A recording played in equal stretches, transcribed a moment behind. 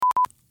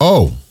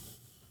Oh,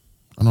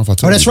 I don't know if I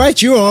told you. Oh, that's right.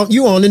 You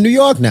on in New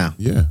York now.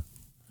 Yeah.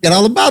 Get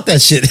all about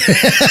that shit.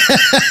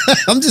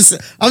 I'm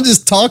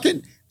just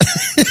talking.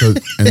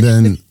 And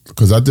then,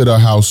 because I did a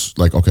house,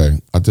 I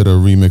did a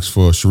remix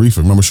for Sharifa.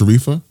 Remember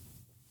Sharifa?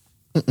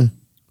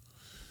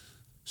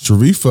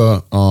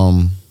 Sharifa,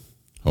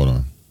 hold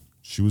on.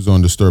 She was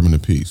on Disturbing the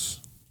Peace.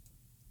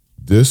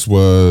 This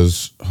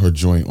was her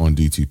joint on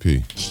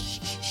DTP.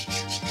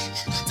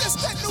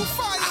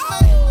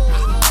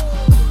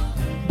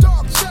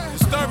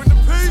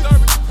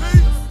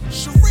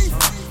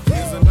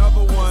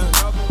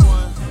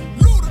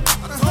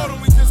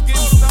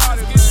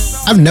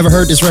 I've never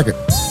heard this record.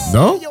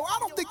 No? Yo, I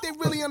don't think they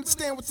really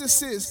understand what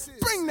this is.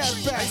 Bring that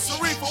back. Hey,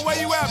 Sharifa, where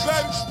you at,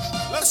 baby?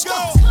 Let's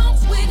go.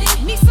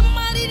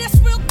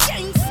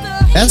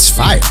 That's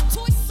fire.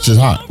 She's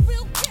hot.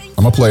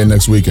 I'm going to play it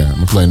next weekend.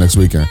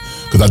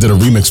 Because I did a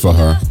remix for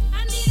her.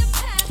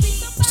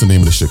 What's the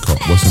name of the shit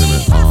called? What's the name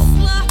of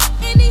it?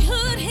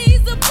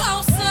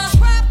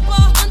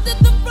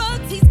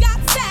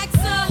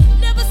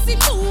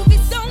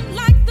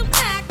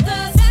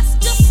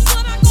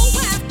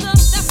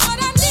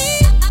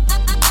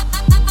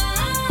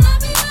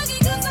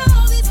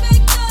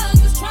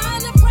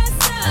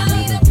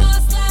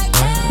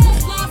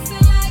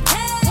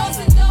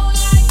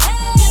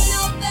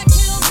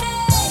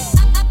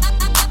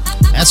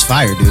 That's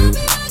fire, dude.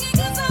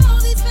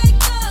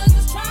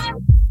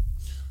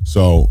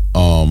 So,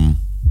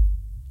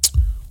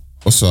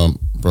 what's some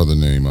brother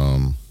name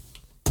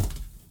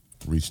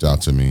reached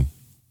out to me.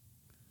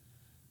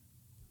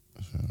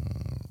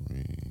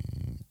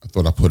 I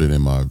thought I put it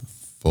in my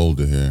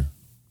folder here.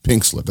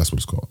 Pink Slip, that's what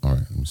it's called. All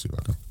right, let me see if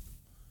I can.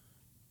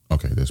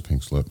 Okay, there's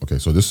Pink Slip. Okay,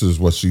 so this is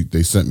what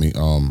they sent me.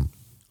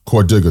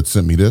 Core Digger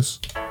sent me this.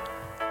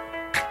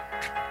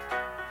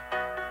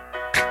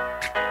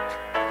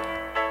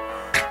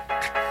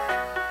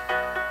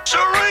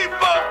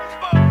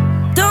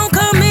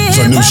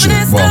 New shit.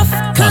 Well,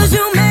 kind of.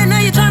 You mad now,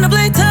 you're trying to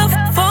play tough.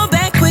 Fall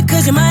back quick,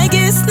 cause you might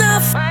get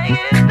snuffed.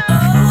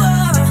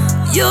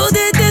 You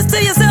did this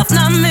to yourself,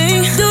 not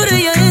me. Due to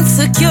your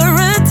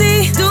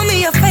insecurity. Do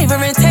me a favor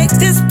and take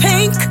this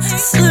pink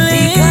slip.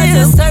 Because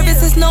your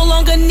service is no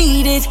longer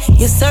needed.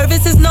 Your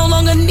service is no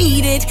longer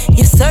needed.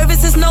 Your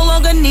service is no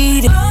longer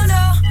needed. Oh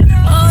no,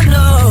 oh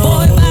no.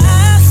 Boy,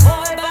 bye.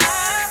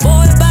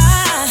 Boy,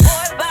 bye.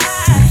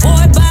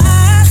 Boy,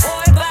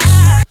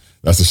 bye.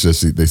 That's the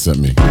shit they sent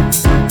me.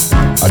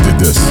 I did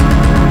this.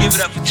 Give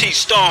it up for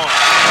T-Storm.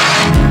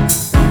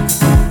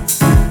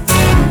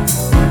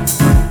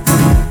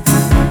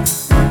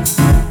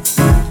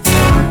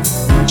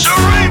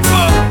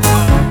 Sharifa!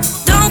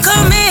 Don't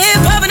come in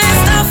here popping that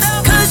stuff.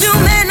 Cause you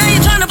mad now,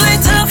 you're trying to play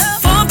tough.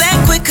 Fall back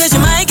quick, cause you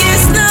might get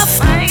snuffed.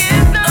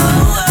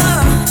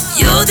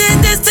 You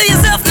did this to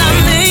yourself, not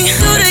me.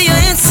 Due to your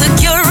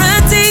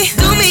insecurity.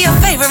 Do me a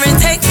favor and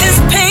take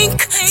this pink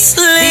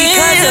slip.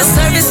 Because your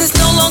service is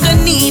no longer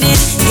needed.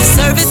 Your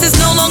service is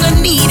no longer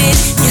needed.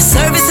 Your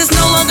service is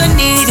no longer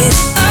needed.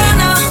 Oh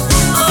no,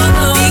 oh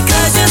no.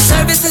 Because your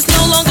service is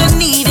no longer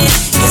needed.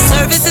 Your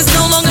service is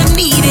no longer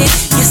needed.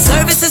 Your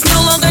service is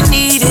no longer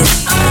needed.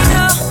 Oh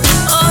no,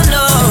 oh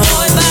no.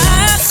 Boy,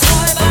 bye.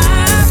 Boy, bye.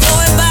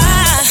 Boy,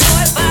 bye.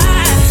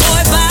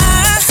 Boy,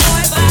 bye.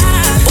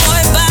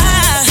 Boy,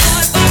 bye.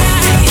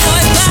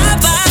 Boy,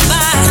 bye.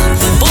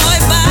 Boy,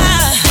 bye. Boy,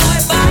 bye.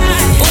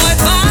 Boy, bye.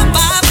 Boy, bye.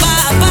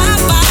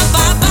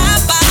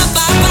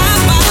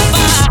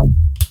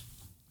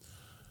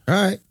 All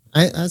right.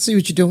 I see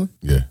what you're doing.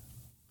 Yeah.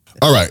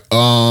 All right.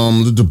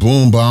 The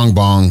boom, bong,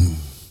 bong.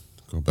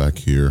 Go back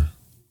here.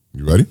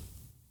 You ready?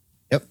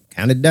 Yep.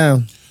 Count it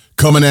down.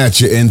 Coming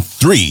at you in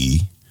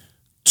 3,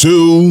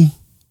 2.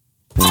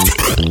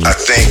 I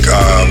think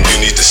you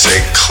need to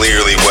say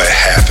clearly what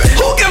happened.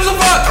 Who gives a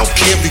fuck? I don't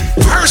care if you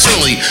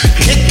personally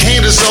kick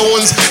Candace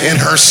Owens and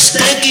her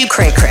stinky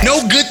cray. No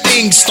good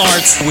thing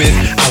starts with,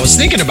 I was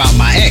thinking about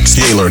my ex.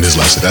 He ain't learned his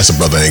lesson. That's a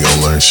brother ain't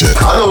gonna learn shit.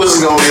 I know this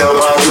is gonna be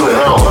unpopular,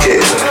 and I don't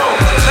care.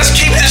 Let's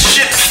keep this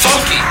shit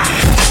funky.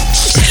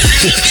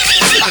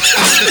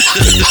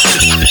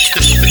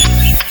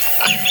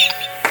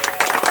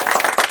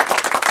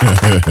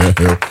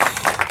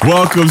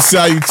 Welcome,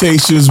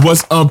 salutations.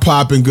 What's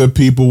unpoppin', good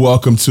people?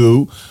 Welcome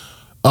to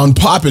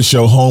Unpopin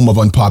Show, home of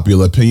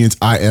unpopular opinions.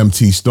 I am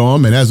T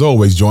Storm, and as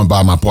always, joined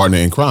by my partner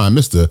in crime,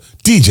 Mr.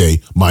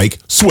 DJ Mike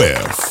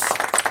Swift.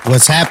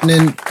 What's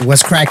happening?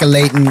 What's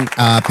crackalating?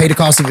 Pay the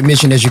cost of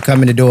admission as you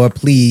come in the door.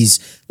 Please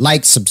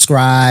like,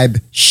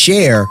 subscribe,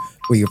 share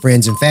with your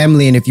friends and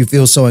family, and if you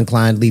feel so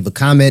inclined, leave a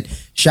comment.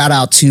 Shout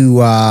out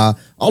to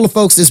all the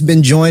folks that's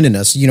been joining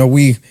us. You know,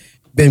 we've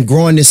been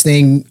growing this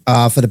thing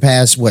for the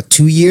past,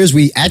 2 years?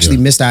 We actually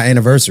missed our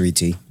anniversary,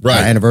 T. Right.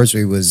 Our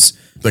anniversary was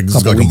a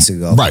couple weeks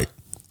ago. Right.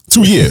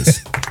 2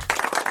 years.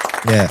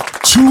 Yeah.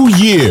 2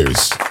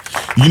 years.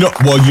 You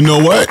know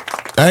what?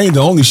 That ain't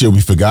the only shit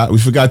we forgot. We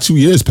forgot 2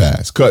 years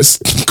passed because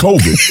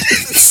COVID.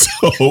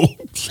 So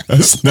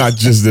it's not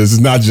just this.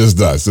 It's not just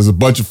us. There's a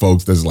bunch of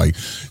folks that's like,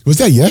 was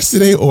that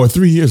yesterday or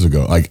 3 years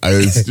ago? Like,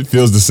 it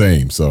feels the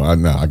same. So I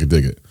can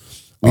dig it.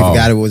 We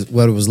forgot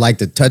what it was like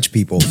to touch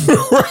people.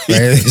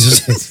 Right.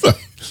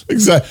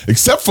 Exactly.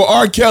 Except for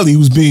R. Kelly,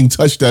 who's being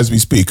touched as we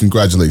speak.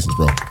 Congratulations,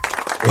 bro.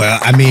 Well,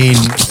 I mean,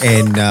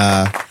 and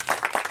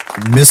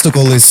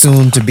Mystical is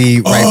soon to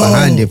be right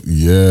behind him.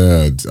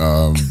 Yeah.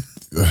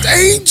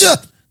 Danger.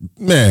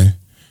 Man,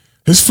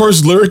 his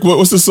first lyric,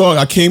 what's the song?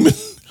 I came in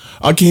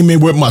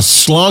with my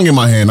schlong in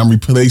my hand. I'm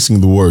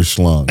replacing the word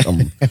schlong.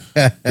 'Cause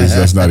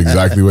that's not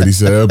exactly what he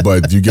said,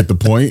 but you get the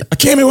point. I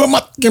came in with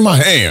my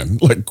hand.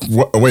 Like,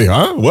 what? Wait,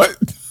 huh? What?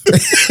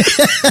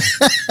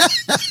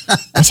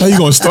 That's how you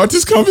gonna start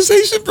this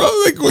conversation, bro?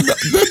 Like,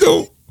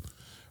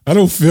 I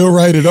don't feel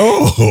right at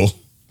all.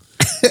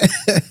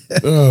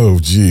 Oh,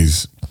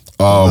 jeez.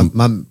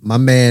 My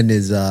man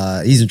is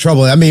he's in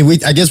trouble. I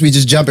mean, I guess we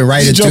just jumping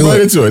right into jump it.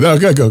 Right into it. No,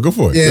 go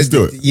for it. Yeah, let's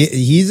do it.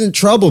 He's in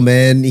trouble,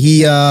 man.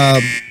 He's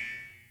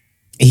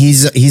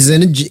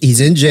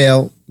in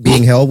jail,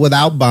 being held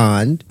without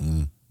bond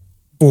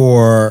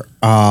for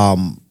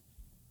I'm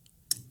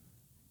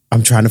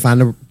trying to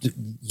find a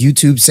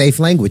YouTube safe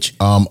language.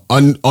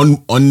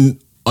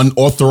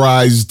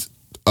 Unauthorized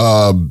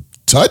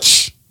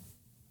touch.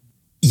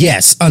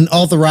 Yes,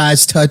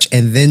 unauthorized touch,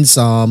 and then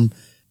some.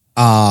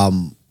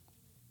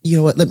 You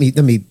know what? Let me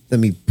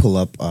pull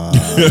up.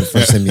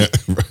 First,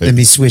 let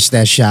me switch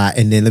that shot,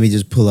 and then let me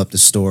just pull up the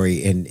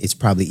story. And it's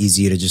probably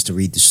easier to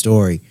read the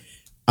story.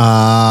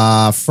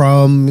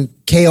 From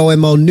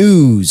KOMO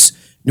News,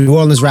 New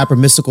Orleans rapper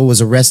Mystical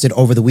was arrested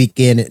over the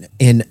weekend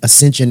in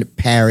Ascension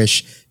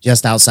Parish,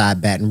 just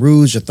outside Baton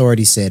Rouge.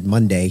 Authorities said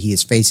Monday he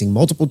is facing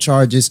multiple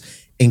charges,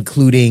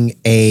 including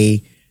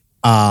a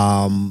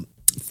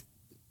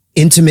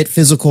intimate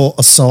physical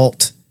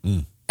assault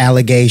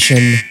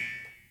allegation,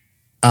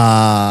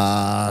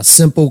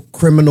 simple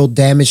criminal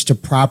damage to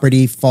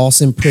property, false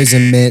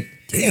imprisonment,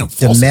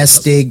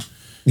 domestic,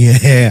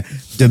 the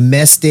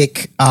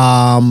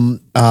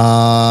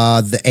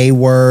A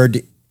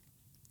word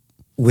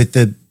with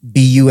the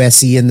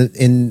BUSE in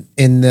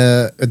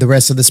the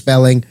rest of the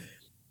spelling,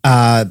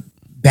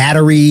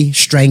 battery,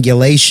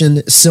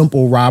 strangulation,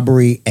 simple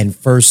robbery, and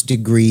first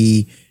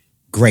degree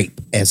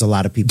grape, as a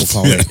lot of people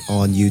call it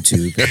on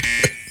YouTube.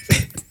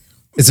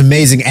 It's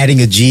amazing adding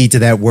a G to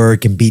that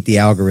word can beat the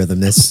algorithm.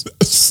 That's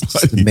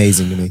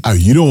amazing to me.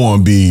 You don't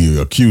want to be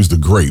accused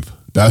of grape.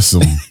 That's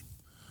some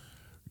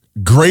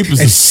grape is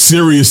a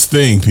serious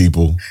thing,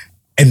 people.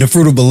 And the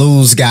Fruit of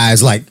Balloons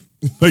guys like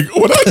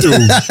what I do?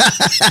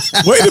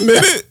 Wait a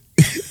minute.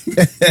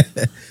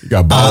 You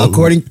got bottles.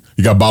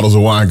 You got bottles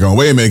of wine going.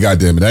 Wait a minute,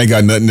 goddamn it! That ain't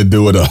got nothing to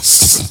do with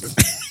us.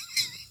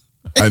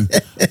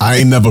 I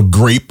ain't never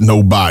grape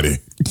nobody.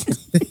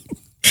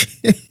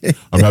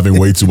 I'm having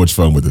way too much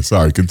fun with it.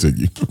 Sorry,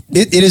 continue.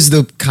 It is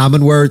the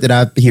common word that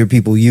I hear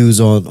people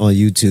use on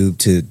YouTube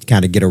to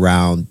kind of get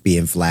around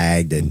being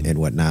flagged and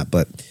whatnot.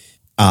 But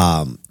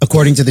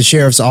according to the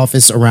sheriff's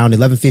office, around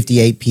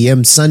 11:58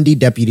 p.m. Sunday,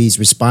 deputies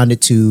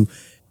responded to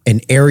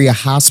an area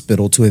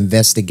hospital to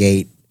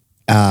investigate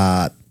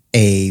a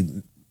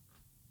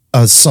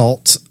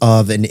assault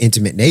of an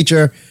intimate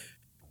nature.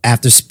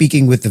 After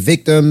speaking with the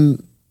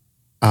victim,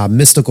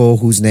 Mystical,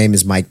 whose name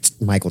is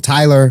Michael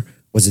Tyler,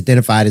 was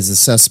identified as a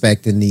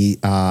suspect in the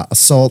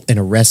assault and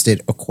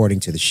arrested, according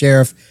to the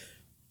sheriff.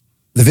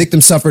 The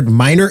victim suffered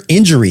minor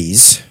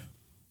injuries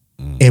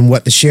in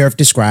what the sheriff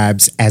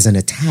describes as an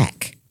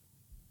attack.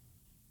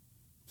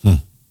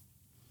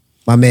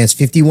 My man's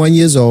 51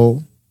 years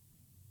old.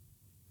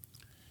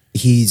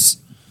 He's,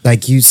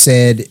 like you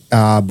said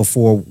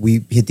before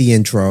we hit the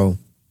intro,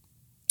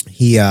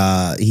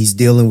 he's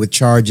dealing with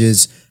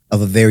charges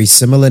of a very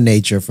similar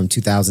nature from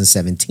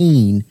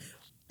 2017.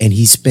 And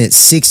he spent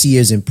 6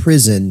 years in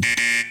prison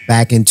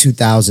back in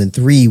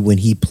 2003 when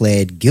he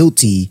pled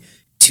guilty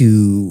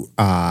to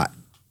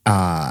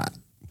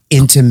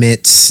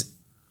intimate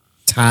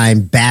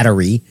time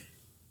battery.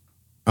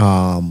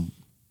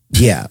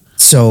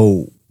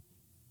 So,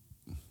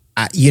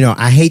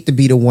 I hate to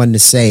be the one to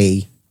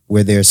say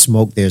where there's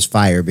smoke, there's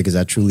fire, because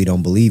I truly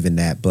don't believe in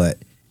that. But,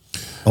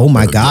 oh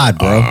my God,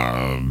 bro.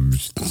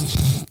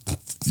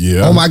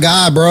 Yeah. Oh my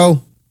God,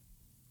 bro.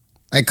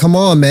 Like, come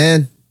on,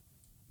 man.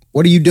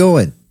 What are you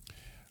doing?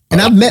 And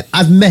I've met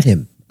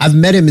him. I've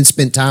met him and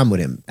spent time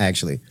with him,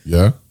 actually.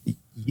 Yeah.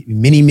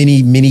 Many,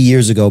 many, many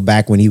years ago,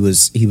 back when he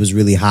was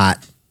really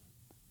hot.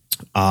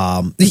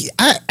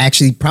 I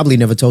actually probably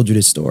never told you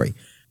this story.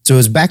 So it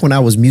was back when I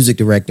was music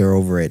director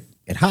over at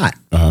Hot.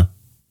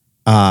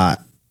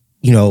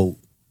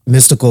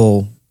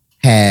 Mystical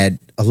had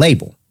a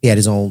label. He had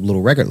his own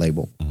little record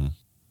label. And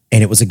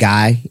it was a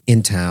guy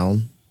in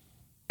town,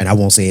 and I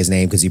won't say his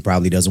name because he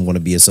probably doesn't want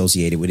to be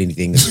associated with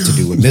anything to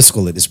do with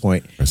Mystical at this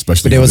point.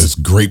 Especially when there's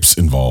grapes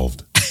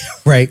involved.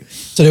 Right.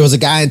 So there was a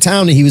guy in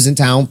town, and he was in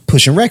town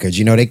pushing records.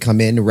 They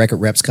come in, the record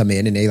reps come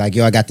in, and they like,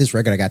 yo, I got this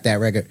record, I got that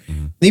record.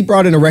 And he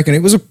brought in a record.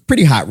 It was a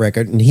pretty hot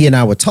record, and he and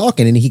I were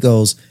talking, and he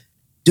goes,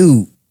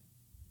 dude,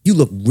 you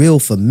look real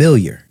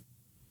familiar.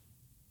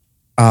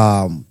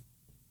 And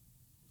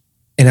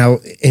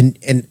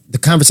the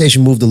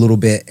conversation moved a little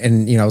bit,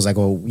 and I was like,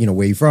 well,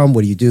 where you from?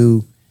 What do you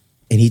do?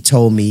 And he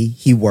told me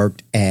he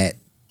worked at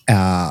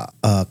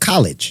a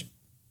college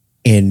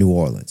in New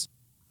Orleans.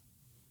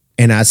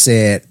 And I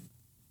said,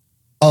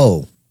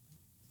 "Oh,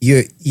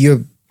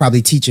 you're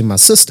probably teaching my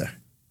sister."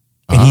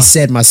 And he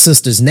said my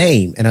sister's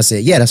name. And I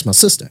said, "Yeah, that's my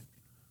sister."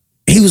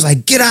 He was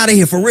like, "Get out of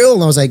here, for real?"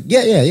 And I was like,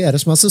 yeah,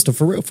 that's my sister,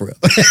 for real, for real.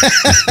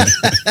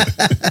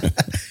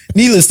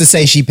 Needless to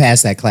say, she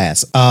passed that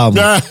class.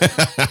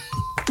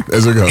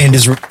 There's a go.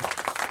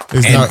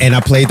 And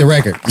I played the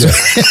record. Yeah.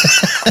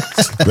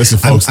 Listen,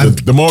 folks,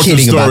 the moral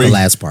story about the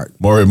last part.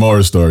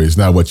 Moral story is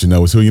not what you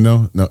know, it's who you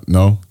know.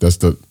 No, that's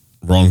the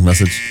wrong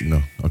message.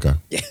 No, okay.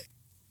 Yeah.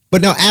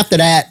 But no, after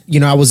that,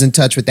 I was in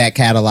touch with that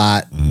cat a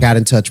lot. Got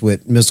in touch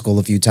with Mystical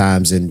a few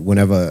times, and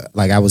whenever,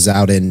 I was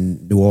out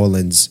in New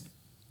Orleans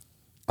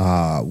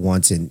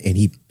once, and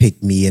he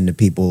picked me and the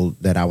people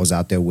that I was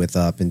out there with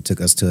up and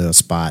took us to a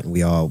spot, and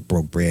we all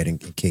broke bread and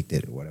kicked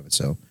it or whatever.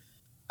 So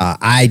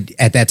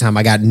at that time,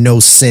 I got no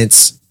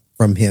sense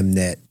from him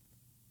that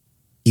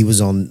he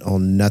was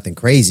on nothing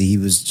crazy. He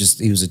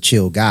was a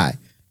chill guy.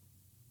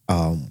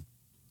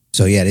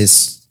 So yeah,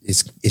 it's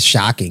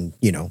shocking,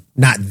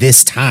 not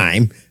this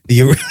time.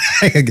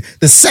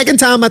 The second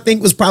time I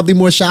think was probably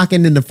more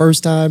shocking than the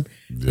first time.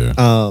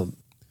 Yeah.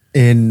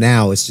 And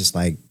now it's just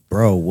like,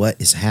 bro, what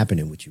is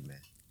happening with you, man?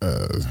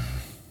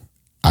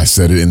 I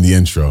said it in the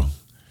intro.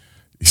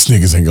 These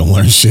niggas ain't gonna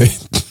learn shit.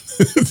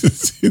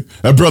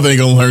 That brother ain't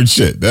gonna learn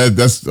shit.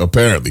 That's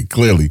apparently,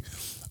 clearly.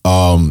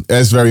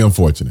 It's very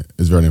unfortunate.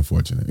 It's very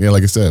unfortunate. Yeah,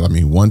 like I said,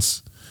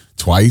 once,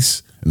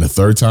 twice, and the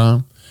third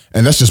time.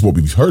 And that's just what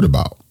we've heard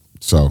about.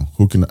 So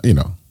who can,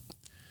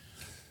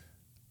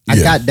 I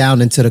got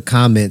down into the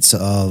comments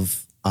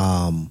of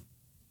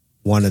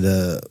one of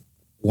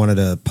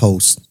the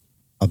posts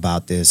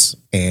about this,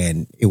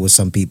 and it was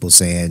some people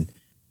saying,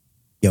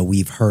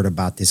 we've heard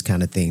about this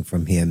kind of thing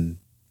from him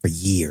for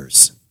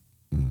years.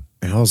 And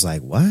I was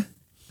like, what?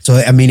 So,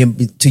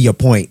 to your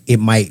point, it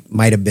might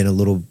have been a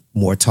little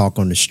more talk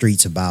on the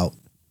streets about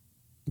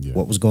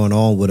what was going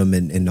on with him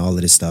and all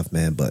of this stuff,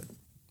 man. But,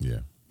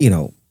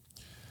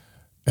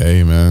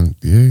 hey, man,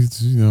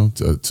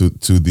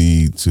 to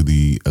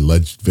the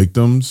alleged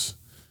victims,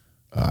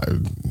 I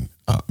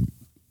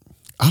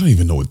don't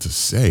even know what to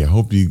say. I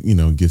hope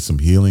you get some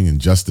healing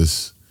and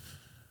justice,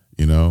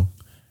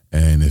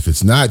 and if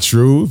it's not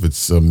true, if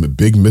it's a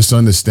big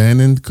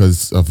misunderstanding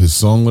because of his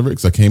song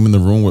lyrics, I came in the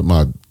room with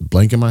my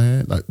blanket in my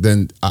hand,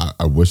 then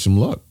I wish him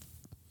luck.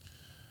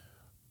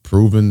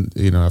 Proven,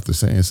 after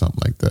saying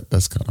something like that,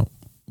 that's kind of,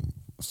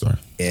 sorry.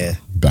 Yeah.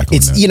 Back on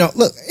that.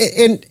 Look,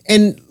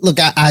 and look,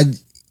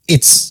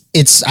 it's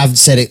I've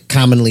said it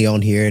commonly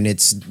on here, and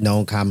it's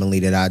known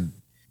commonly that I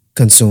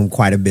consume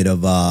quite a bit of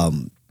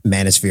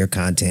manosphere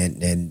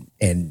content,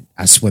 and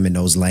I swim in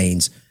those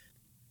lanes.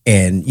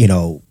 And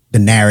the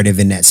narrative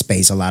in that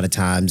space a lot of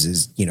times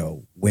is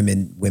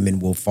women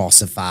will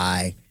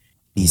falsify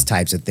these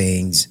types of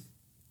things,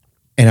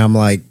 and I'm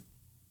like,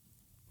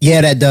 yeah,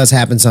 that does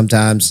happen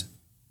sometimes,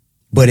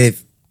 but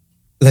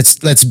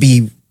let's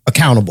be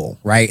accountable,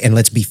 right? And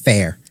let's be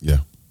fair. Yeah.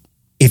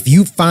 If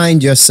you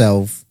find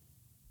yourself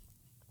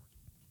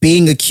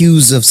being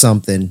accused of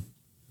something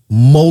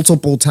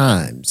multiple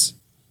times,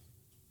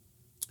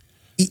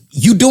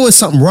 you doing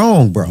something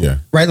wrong, bro. Yeah.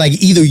 Right? Like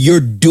either you're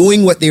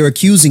doing what they're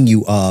accusing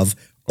you of,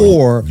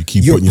 or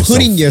you're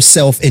putting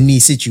yourself in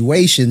these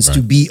situations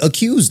to be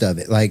accused of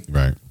it. Like,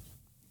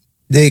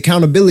 the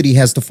accountability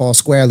has to fall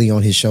squarely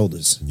on his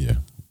shoulders. Yeah.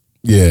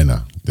 Yeah,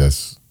 no,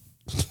 that's,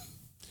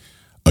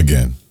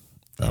 again,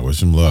 I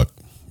wish him luck.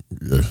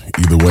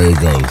 Either way it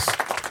goes.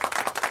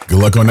 Good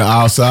luck on the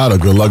outside or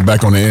good luck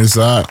back on the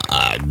inside.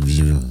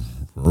 Be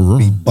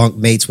bunk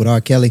mates with R.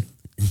 Kelly.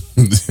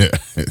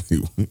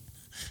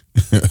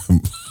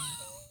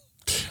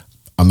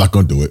 I'm not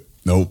going to do it.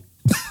 Nope.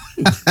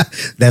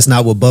 That's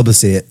not what Bubba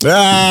said.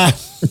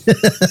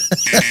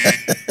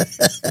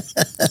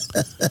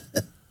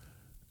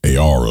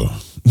 Aura.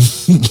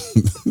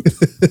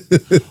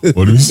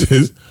 What do we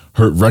say?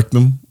 Hurt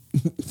rectum?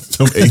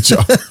 Some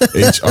HR.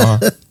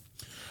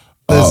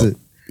 Listen,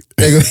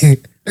 they're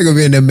gonna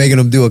be in there making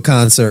them do a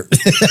concert.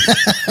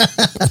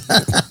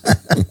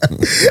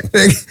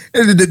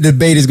 The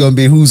debate is gonna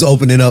be who's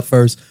opening up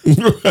first.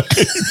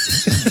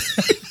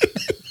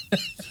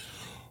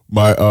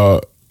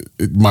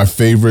 My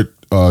favorite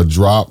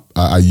drop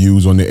I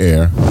use on the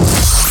air.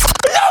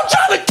 Y'all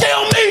trying to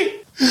kill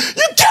me?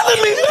 You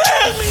killing me, man?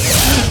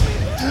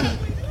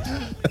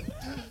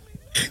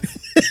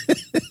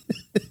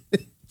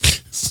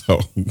 So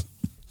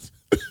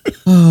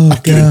I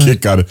get a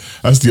kick out of.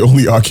 That's the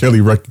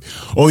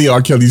only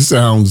R. Kelly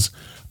sounds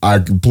I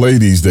can play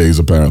these days,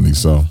 apparently.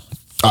 So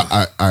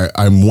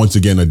I'm once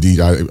again a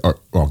DJ.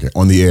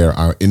 On the air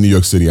in New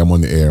York City. I'm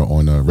on the air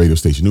on a radio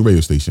station, new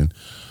radio station.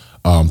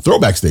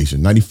 Throwback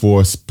station,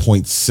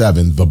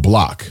 94.7 The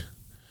Block.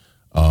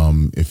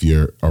 If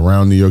you're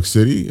around New York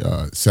City,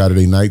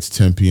 Saturday nights,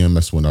 10 p.m.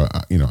 That's when I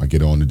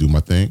get on to do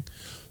my thing.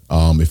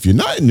 If you're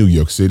not in New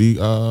York City,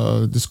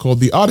 this is called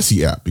the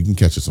Odyssey app. You can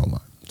catch us online.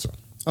 So,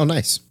 oh,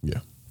 nice. Yeah,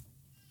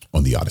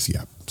 on the Odyssey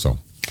app. So,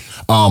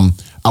 I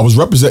was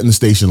representing the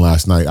station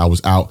last night. I was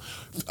out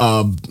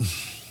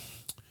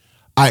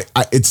I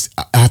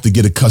have to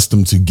get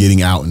accustomed to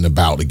getting out and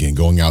about again,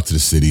 going out to the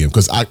city,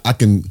 because I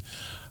can,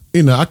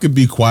 I could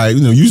be quiet.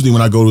 Usually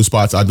when I go to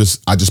spots, I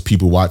just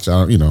people watch.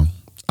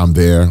 I'm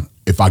there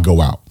if I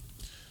go out.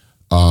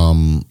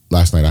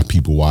 Last night I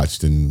people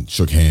watched and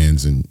shook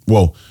hands and,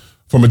 well,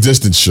 from a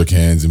distance shook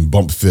hands and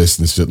bumped fists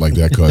and shit like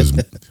that because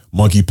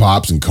monkey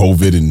pops and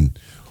COVID and.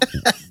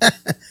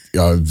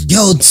 Yo,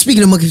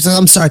 speaking of monkeypox,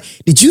 I'm sorry.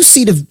 Did you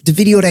see the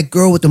video of that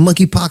girl with the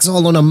monkeypox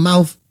all on her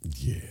mouth?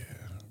 Yeah.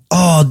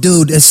 Oh,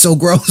 dude, it's so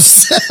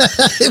gross.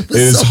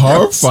 It's so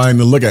horrifying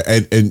to look at,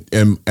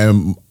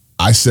 and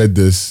I said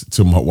this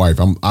to my wife.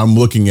 I'm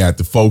looking at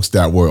the folks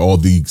that were all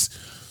these,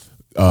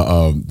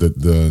 I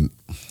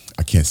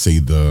can't say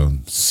the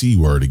C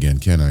word again,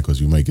 can I? Because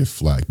you might get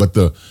flagged. But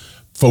the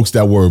folks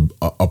that were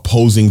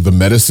opposing the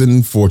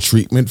medicine for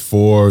treatment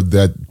for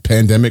that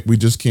pandemic, we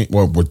just can't.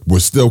 Well, we're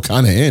still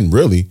kind of in,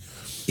 really.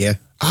 Yeah.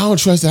 I don't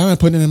trust that. I'm not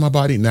putting it in my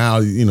body now.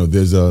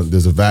 There's a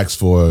vax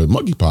for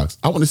monkeypox.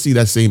 I want to see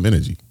that same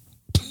energy.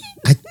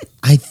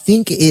 I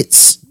think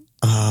it's,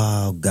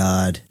 oh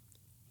God,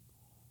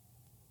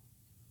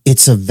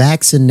 it's a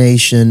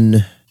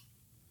vaccination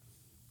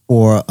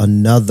for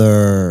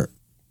another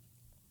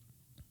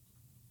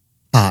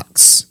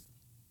pox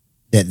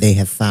that they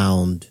have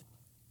found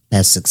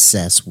has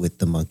success with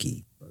the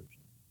monkey.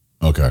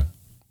 Okay.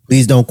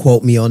 Please don't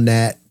quote me on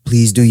that.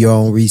 Please do your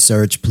own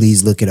research.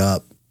 Please look it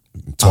up.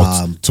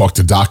 Talk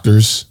to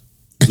doctors.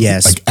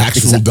 Yes. Like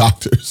actual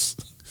doctors.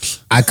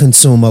 I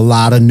consume a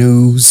lot of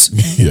news,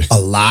 Yeah. a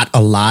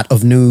lot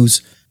of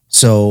news.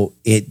 So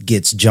it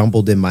gets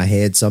jumbled in my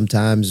head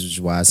sometimes, which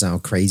is why I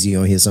sound crazy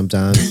on here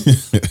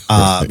sometimes.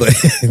 But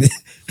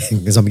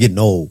because I'm getting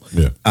old.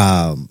 Yeah.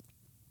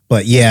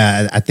 But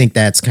yeah, I think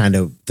that's kind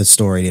of the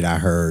story that I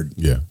heard.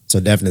 Yeah. So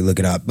definitely look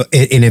it up.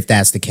 And if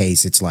that's the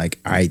case, it's like,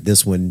 all right,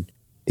 this one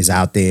is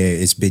out there.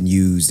 It's been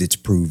used. It's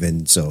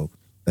proven. So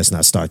let's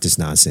not start this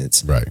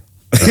nonsense. Right.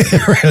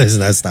 Let's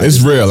not start.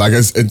 It's real. Like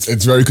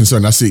it's very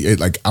concerning. I see it.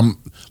 Like I'm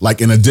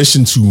like, in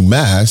addition to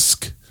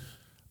mask,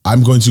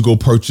 I'm going to go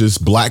purchase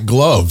black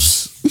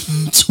gloves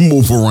to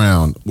move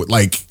around.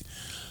 Like,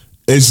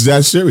 it's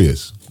that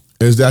serious.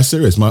 It's that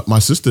serious. My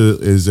sister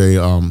is a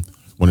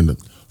one of the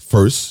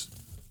first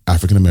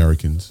African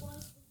Americans,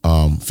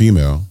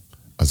 female,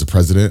 as a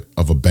president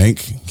of a bank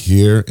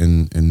here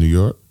in New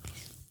York.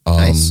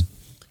 Nice.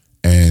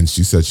 And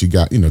she said she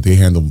got, they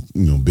handle,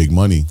 big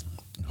money.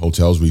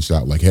 Hotels reached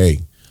out like, hey,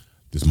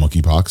 this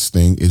monkeypox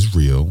thing is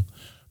real.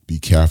 Be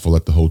careful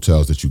at the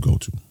hotels that you go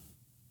to.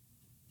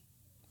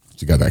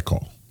 She got that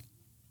call.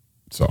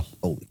 So.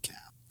 Holy cow.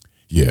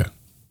 Yeah.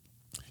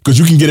 Because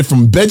you can get it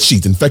from bed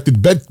sheets,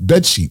 infected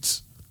bed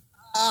sheets.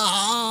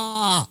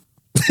 I'm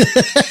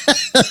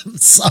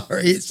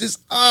sorry. It's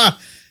just,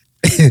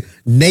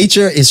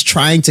 nature is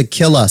trying to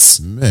kill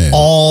us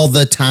all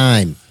the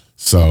time.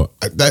 So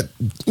that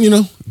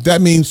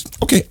means,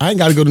 okay, I ain't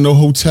got to go to no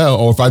hotel.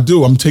 Or if I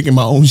do, I'm taking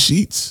my own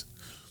sheets.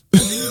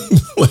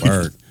 Like,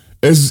 Word.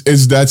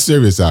 It's that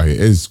serious out here.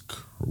 It's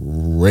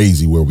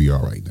crazy where we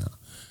are right now.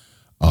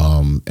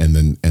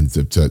 And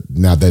to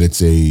now that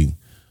it's a,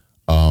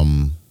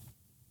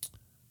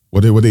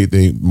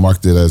 they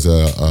marked it as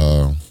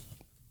a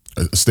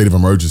state of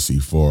emergency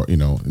for,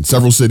 in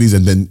several cities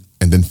and then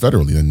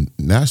federally and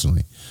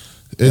nationally.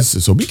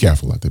 So be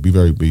careful out there.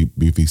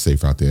 Be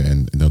safe out there,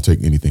 and don't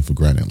take anything for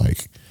granted.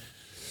 Like,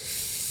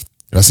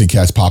 I see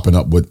cats popping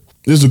up with,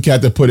 there's a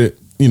cat that put it,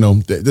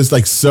 there's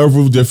like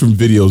several different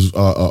videos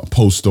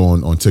post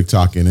on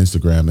TikTok and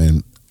Instagram,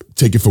 and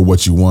take it for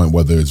what you want,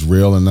 whether it's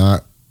real or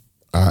not.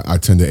 I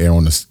tend to err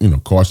on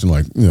the caution,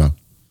 like,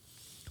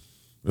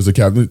 there's a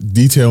cat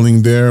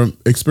detailing their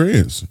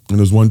experience, and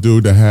there's one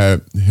dude that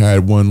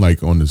had one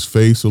like on his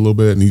face a little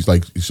bit, and he's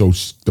like, so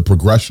the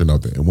progression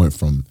of it went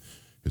from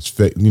his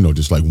face,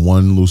 just like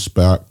one little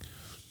spot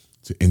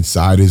to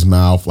inside his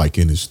mouth, like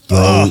in his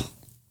throat.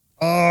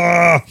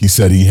 He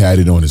said he had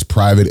it on his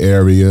private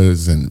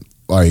areas, and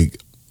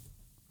like,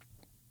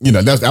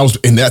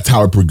 that's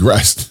how it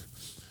progressed.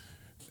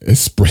 It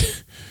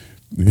spread.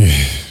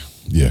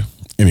 Yeah.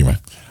 Anyway,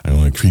 I don't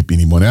want to creep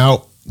anyone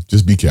out.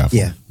 Just be careful.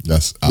 Yeah.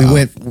 That's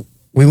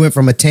we went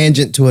from a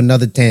tangent to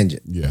another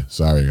tangent. Yeah.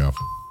 Sorry, y'all.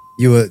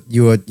 You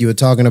were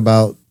talking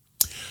about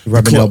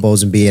rubbing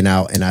elbows and being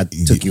out, and I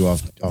took you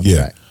off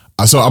track.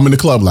 So I'm in the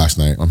club last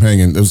night. I'm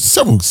hanging. There was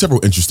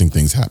several interesting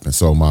things happening.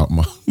 So my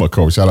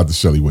coach, shout out to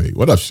Shelly Wade.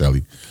 What up,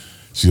 Shelly?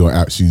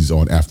 She's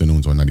on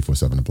afternoons on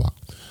 94.7 The Block.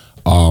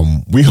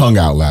 We hung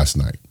out last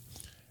night,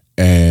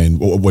 and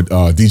with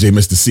DJ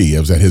Mr. C. It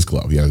was at his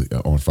club. He had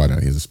on Friday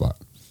night. He has a spot,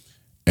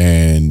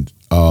 and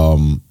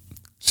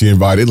she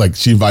invited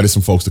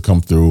some folks to come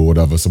through or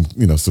whatever. Some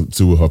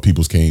two of her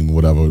peoples came,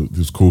 whatever. It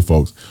was cool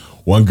folks.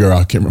 One girl,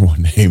 I can't remember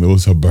her name. It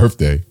was her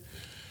birthday.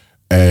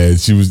 And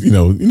she was,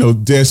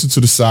 dancing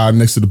to the side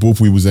next to the booth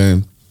we was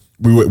in.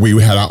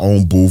 We had our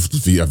own booth,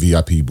 a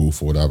VIP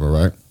booth or whatever,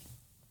 right?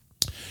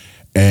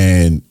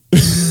 And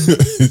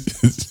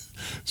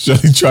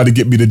Shelly tried to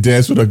get me to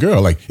dance with her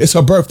girl. Like, it's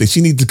her birthday.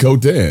 She needs to go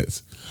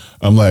dance.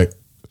 I'm like,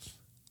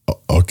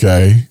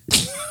 Okay.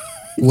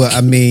 Well,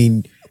 I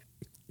mean,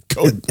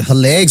 her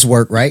legs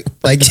work, right?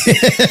 Like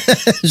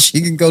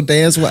she can go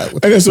dance.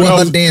 What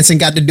her dancing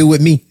got to do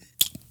with me?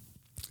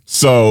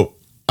 So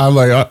I'm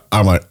like,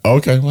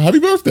 okay, well, happy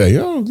birthday,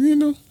 yo, you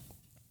know.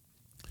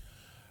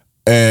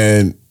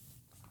 And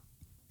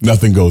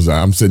nothing goes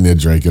on. I'm sitting there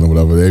drinking or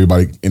whatever.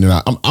 Everybody in and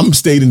out. I'm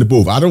stayed in the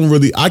booth.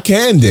 I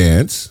can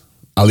dance.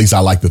 At least I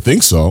like to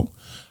think so.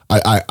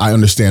 I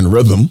understand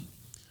rhythm,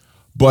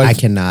 but I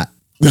cannot.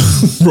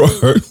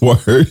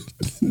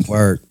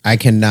 Word. I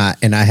cannot,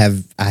 and I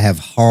have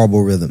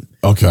horrible rhythm.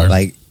 Okay.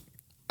 Like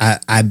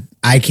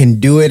I can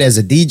do it as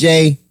a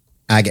DJ.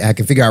 I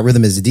can figure out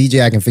rhythm as a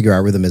DJ. I can figure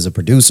out rhythm as a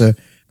producer.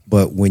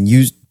 But when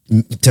you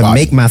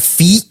make my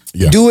feet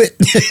do it,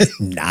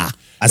 nah,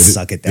 I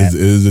suck at that. It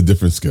is a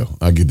different skill.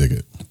 I can dig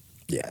it.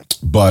 Yeah.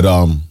 But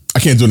I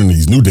can't do it in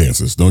these new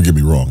dances. Don't get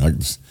me wrong.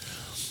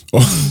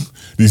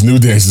 These new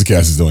dances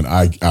Cass is doing,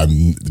 I'm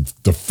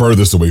the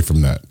furthest away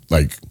from that.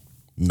 Like,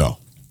 no.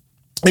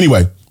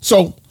 Anyway,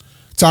 so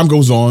time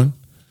goes on,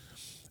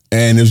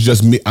 and it's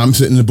just me. I'm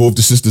sitting in the booth,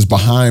 the sister's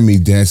behind me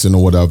dancing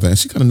or whatever, and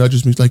she kind of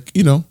nudges me, like,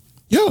 you know,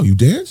 yo, you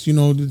dance? You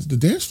know, the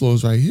dance floor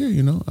is right here,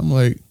 you know? I'm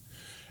like,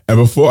 and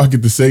before I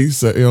get to say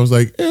something, I was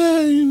like,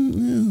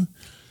 yeah.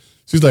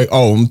 She's like,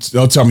 oh,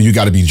 don't tell me you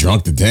got to be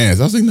drunk to dance.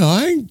 I was like, no,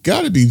 I ain't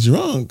got to be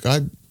drunk.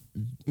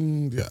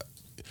 Yeah.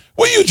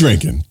 What are you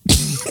drinking?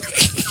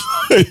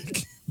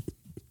 Like,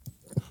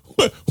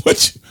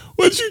 what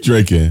you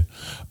drinking?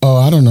 Oh,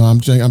 I don't know. I'm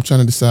trying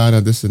to decide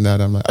on this and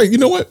that. I'm like, hey, you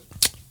know what?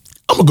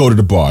 I'm gonna go to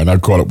the bar, and I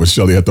caught up with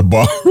Shelly at the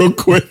bar real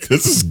quick.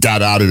 This just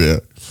got out of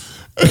there,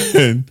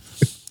 and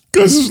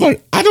because it's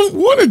like I don't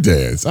want to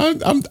dance. I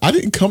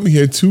didn't come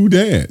here to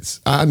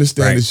dance. I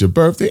understand it's your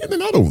birthday, and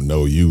then I don't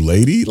know you,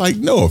 lady. Like,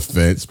 no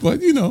offense,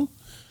 but you know,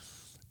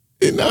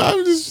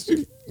 I'm just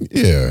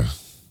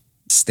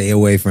Stay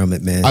away from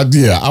it, man.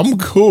 I'm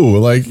cool.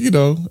 Like, you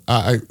know,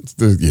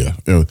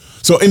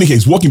 So in any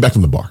case, walking back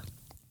from the bar,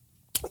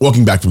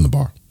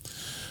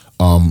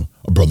 a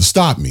brother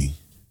stopped me.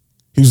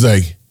 He was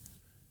like,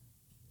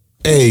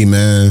 hey,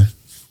 man,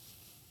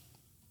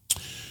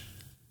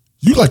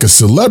 you like a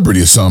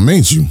celebrity or something,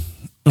 ain't you?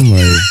 I'm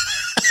like,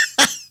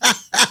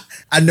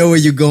 I know where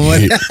you're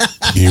going.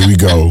 Here we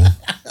go.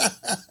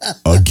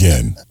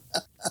 Again.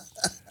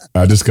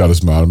 I just got a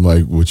smile. I'm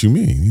like, what you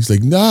mean? He's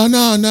like, no.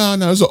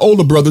 It's an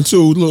older brother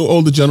too, a little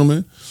older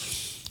gentleman.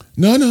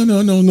 No.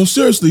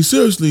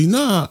 Seriously,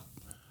 nah.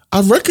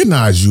 I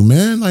recognize you,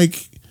 man.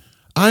 Like,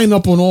 I ain't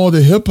up on all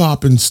the hip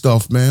hop and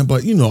stuff, man.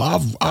 But you know, I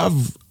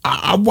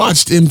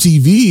watched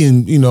MTV,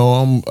 and you know,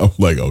 I'm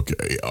like,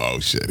 okay, oh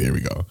shit, here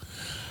we go.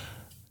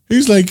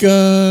 He's like,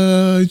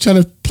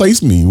 trying to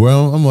place me.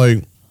 Well, I'm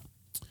like,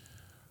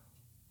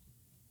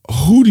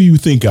 who do you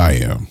think I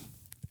am?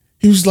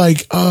 He was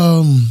like,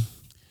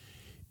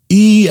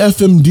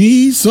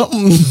 EFMD,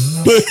 something.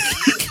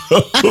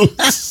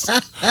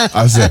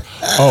 I said,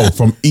 oh,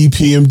 from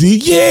EPMD?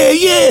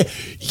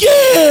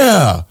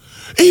 Yeah.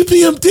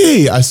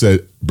 EPMD. I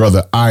said,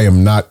 brother, I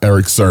am not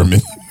Eric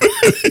Sermon.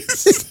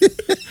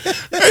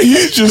 And he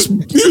was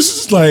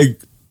just like,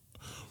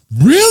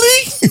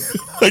 really?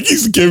 Like,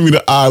 he's giving me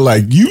the eye,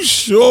 like, you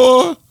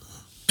sure?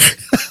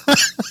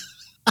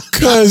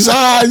 Cause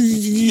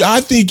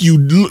I think you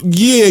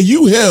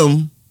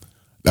him.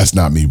 That's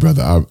not me,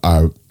 brother.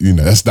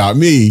 That's not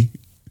me.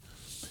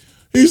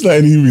 He's like,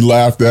 and he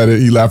laughed at it.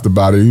 He laughed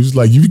about it. He was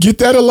like, you get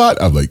that a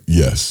lot? I'm like,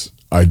 yes,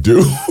 I do.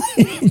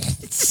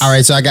 All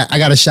right, so I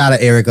got a shot of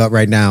Eric up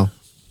right now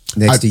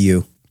next to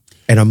you.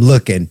 And I'm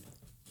looking,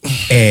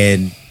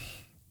 and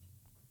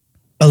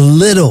a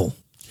little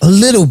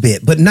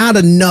bit, but not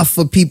enough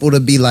for people to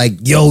be like,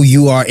 yo,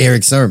 you are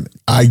Eric Sermon.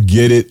 I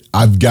get it.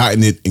 I've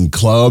gotten it in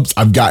clubs.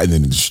 I've gotten it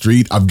in the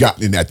street. I've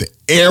gotten it at the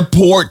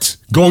airport,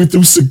 going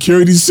through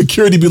security.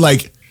 Security be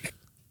like,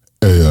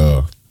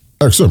 hey,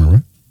 Eric Sermon,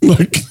 right?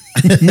 Like,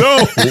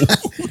 no.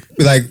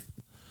 Be like,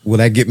 will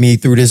that get me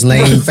through this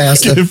lane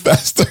faster? Get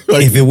faster.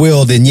 Like, if it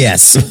will, then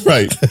yes.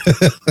 Right.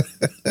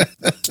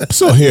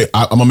 So here,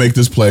 I'm going to make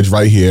this pledge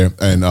right here.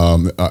 And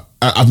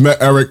I've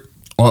met Eric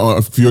on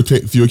a few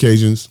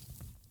occasions,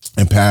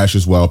 and Pash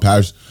as well.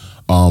 Pash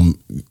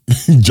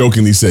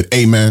jokingly said,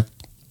 hey, man,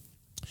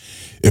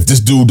 if this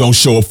dude don't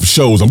show up for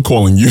shows, I'm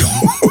calling you.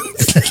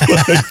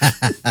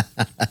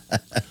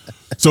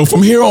 So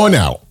from here on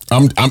out,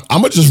 I'm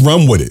going to just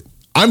run with it.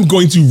 I'm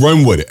going to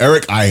run with it.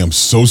 Eric, I am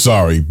so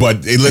sorry.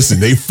 But hey, listen,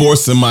 they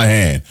forcing my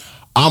hand.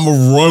 I'm going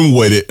to run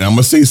with it, and I'm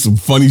going to say some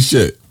funny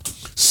shit.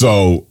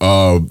 So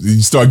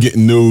you start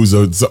getting news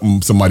or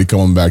somebody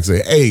coming back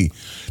say, hey,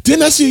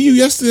 didn't I see you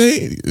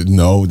yesterday?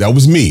 No, that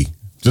was me.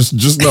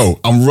 Just know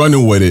I'm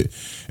running with it,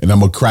 and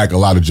I'm going to crack a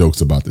lot of jokes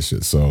about this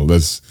shit. So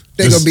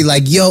they're going to be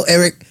like, yo,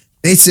 Eric,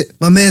 they said,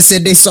 my man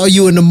said they saw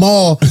you in the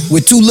mall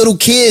with 2 little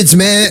kids,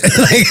 man.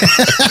 Like,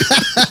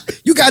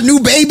 you got new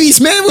babies,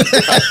 man.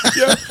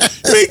 Yeah,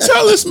 you ain't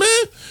tell us,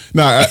 man.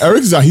 Nah,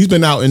 Eric's out. He's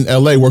been out in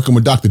LA working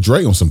with Dr.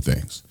 Dre on some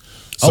things.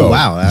 So, oh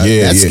wow,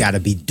 that's got to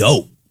be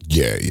dope.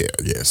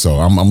 Yeah. So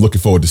I'm looking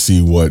forward to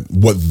see what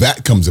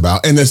that comes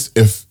about, and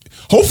if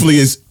hopefully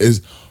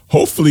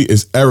hopefully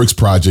it's Eric's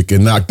project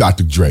and not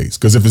Dr. Dre's.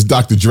 Because if it's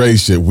Dr.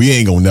 Dre's shit, we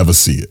ain't gonna never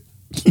see it.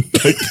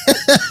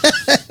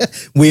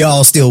 We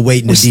all still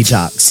waiting to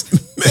detox.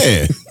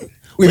 Man.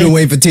 We've been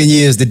waiting for 10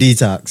 years to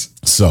detox.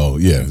 So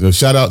yeah, so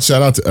shout out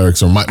to Eric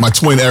Sermon. My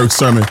twin Eric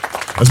Sermon.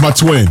 That's my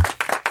twin.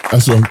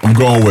 That's what I'm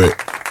going with.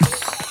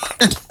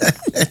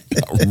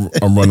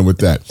 I'm running with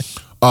that.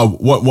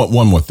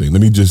 One more thing.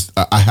 Let me just.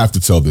 I have to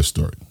tell this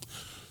story.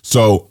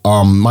 So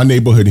my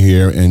neighborhood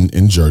here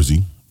in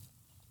Jersey,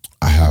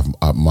 I have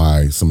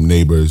some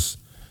neighbors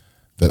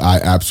that I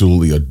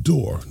absolutely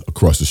adore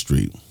across the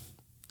street.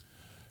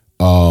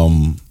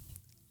 I'll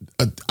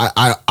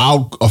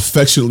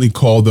affectionately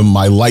call them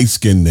my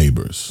light-skinned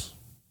neighbors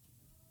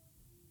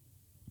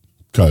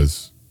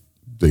because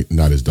they're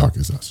not as dark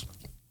as us.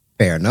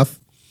 Fair enough.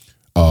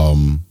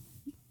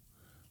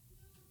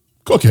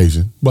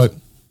 Caucasian, but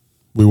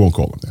we won't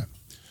call them that.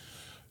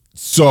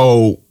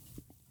 So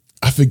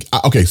I think,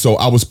 okay, so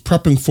I was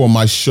prepping for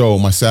my show,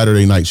 my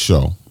Saturday night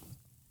show.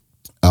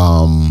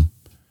 And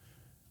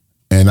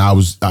I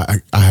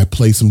had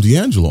played some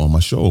D'Angelo on my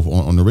show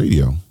on the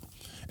radio.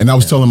 And I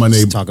was telling my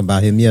neighbor, talking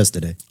about him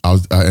yesterday. I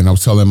was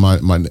telling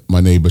my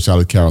neighbor, shout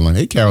out to Caroline.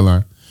 Hey,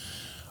 Caroline.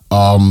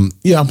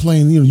 Yeah, I'm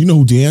playing. You know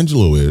who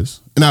D'Angelo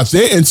is, and now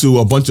they're into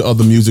a bunch of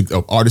other music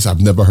artists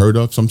I've never heard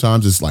of.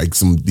 Sometimes it's like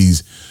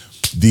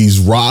these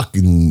rock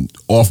and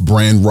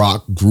off-brand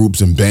rock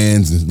groups and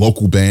bands and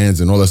local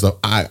bands and all that stuff.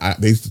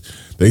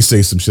 They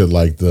say some shit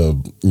like the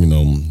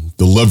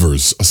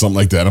Livers or something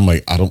like that. I'm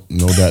like, I don't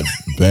know that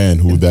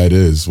band, who that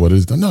is. What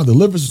is that? No, the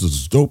Livers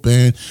is a dope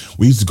band.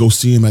 We used to go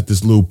see him at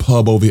this little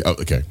pub over here.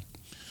 Okay.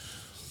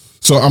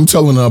 So I'm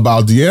telling her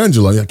about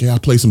D'Angelo. Like, yeah, I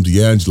played some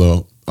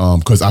D'Angelo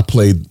because I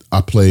played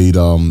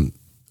you're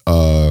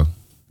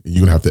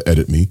gonna have to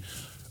edit me.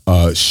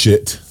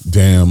 Shit,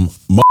 damn,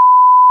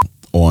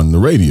 on the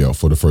radio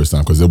for the first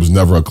time because there was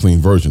never a clean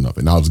version of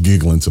it. And I was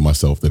giggling to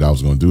myself that I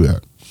was gonna do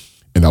that.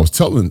 And I was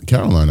telling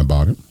Caroline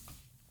about it.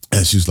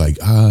 And she's like,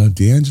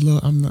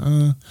 D'Angelo,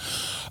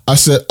 I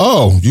said,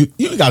 oh,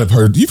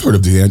 you've heard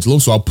of D'Angelo.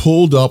 So I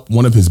pulled up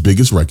one of his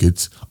biggest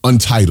records,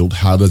 Untitled,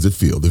 How Does It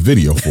Feel? The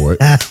video for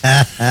it.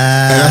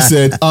 And I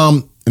said,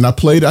 and I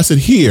played, I said,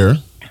 here,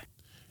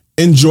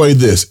 enjoy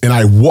this. And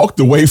I walked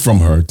away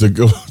from her to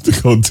go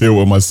deal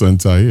with my son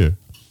Tahir.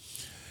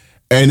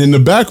 And in the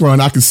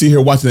background, I can see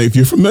her watching it. If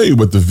you're familiar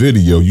with the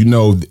video, you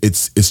know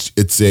it's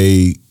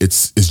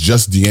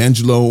just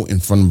D'Angelo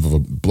in front of a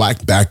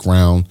black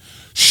background,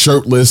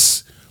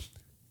 shirtless,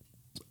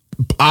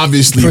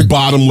 obviously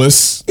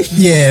bottomless.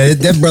 Yeah,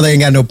 that brother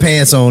ain't got no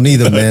pants on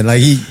either, man.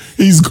 Like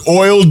he's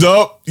oiled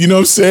up, you know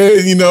what I'm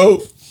saying,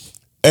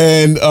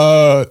 and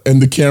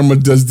the camera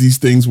does these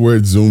things where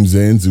it zooms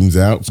in, zooms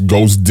out,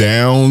 goes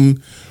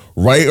down.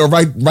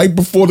 Right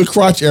before the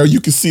crotch area, you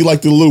can see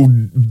like the little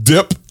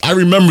dip. I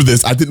remember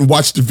this. I didn't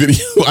watch the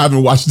video. I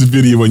haven't watched the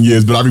video in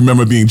years, but I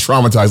remember being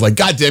traumatized. Like,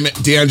 God damn it,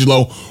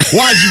 D'Angelo,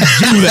 why'd you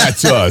do that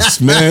to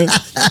us, man?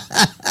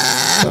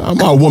 How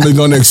my woman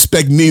gonna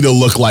expect me to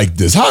look like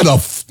this? How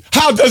does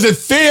it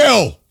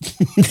feel?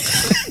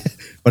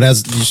 Well,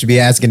 you should be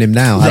asking him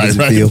now. How does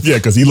it feel? Yeah,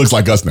 because he looks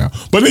like us now.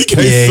 But in any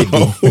case,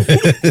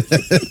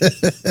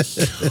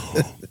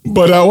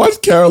 but I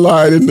watched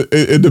Caroline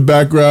in the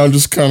background,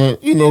 just kind of,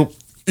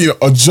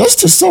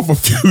 adjust herself a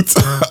few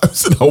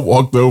times. And I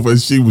walked over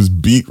and she was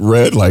beet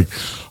red, like,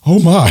 oh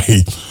my,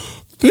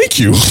 thank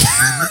you.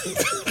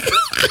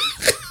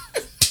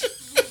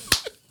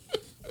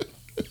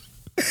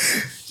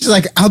 She's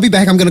like, I'll be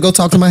back. I'm going to go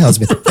talk to my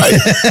husband. Right.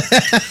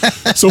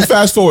 So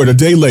fast forward a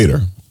day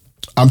later.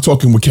 I'm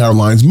talking with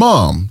Caroline's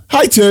mom.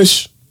 Hi,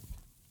 Tish.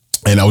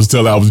 And I was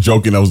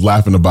joking, I was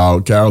laughing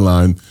about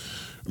Caroline,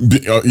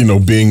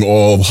 being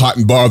all hot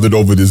and bothered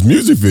over this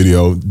music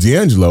video,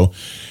 D'Angelo.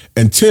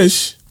 And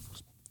Tish,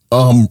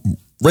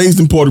 raised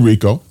in Puerto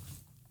Rico,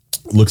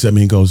 looks at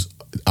me and goes,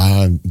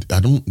 I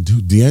don't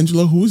do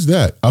D'Angelo. Who is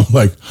that? I'm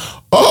like,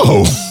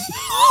 oh,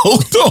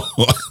 hold on.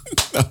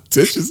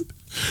 Tish is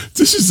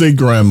a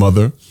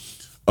grandmother,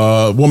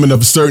 woman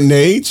of a certain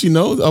age,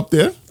 up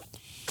there.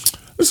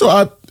 So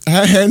I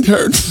hand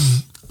her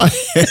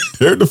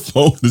the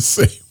phone the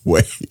same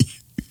way.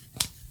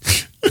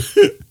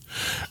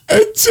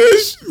 And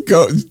Tish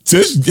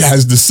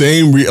has the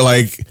same,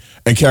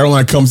 and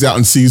Caroline comes out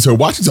and sees her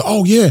watching. So,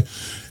 oh yeah.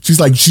 She's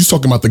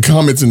talking about the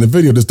comments in the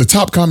video. The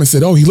top comment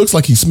said, oh, he looks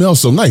like he smells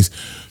so nice.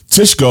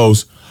 Tish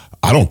goes,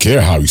 I don't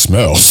care how he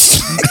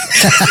smells.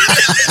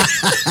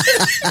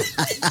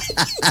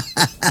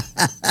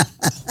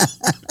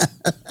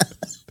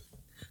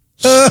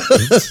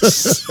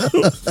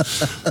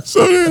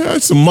 So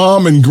that's a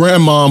mom and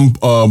grandmom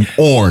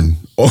Orn,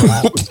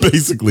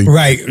 basically.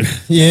 Right.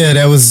 Yeah,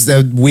 that was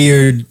that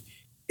weird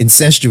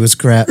incestuous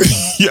crap.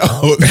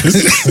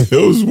 It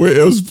was weird.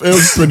 It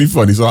was pretty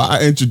funny. So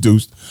I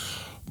introduced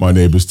my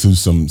neighbors to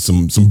some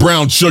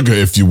brown sugar,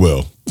 if you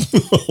will.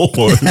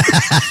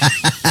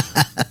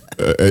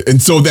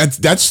 And so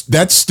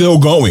that's still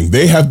going.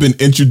 They have been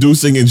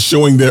introducing and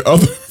showing their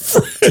other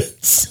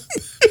friends.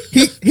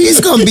 He's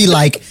gonna be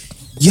like,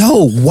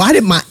 yo, why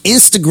did my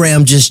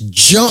Instagram just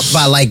jump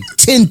by like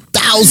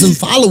 10,000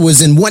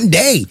 followers in one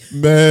day?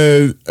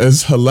 Man,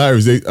 it's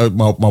hilarious.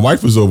 My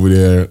wife was over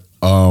there,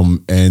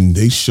 and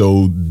they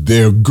showed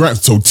their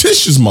so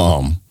Tish's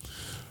mom,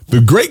 the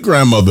great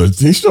grandmother,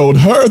 they showed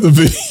her the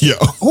video.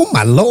 Oh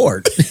my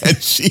Lord!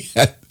 And she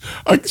had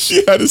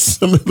a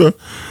similar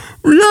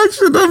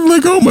reaction. I'm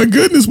like, oh my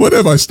goodness, what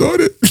have I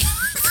started?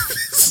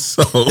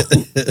 So,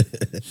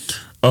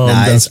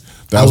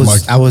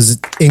 I was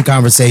in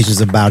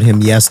conversations about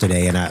him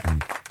yesterday,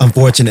 and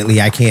unfortunately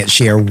I can't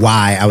share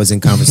why I was in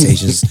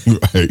conversations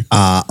right.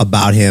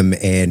 About him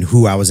and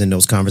who I was in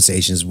those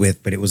conversations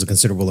with, but it was a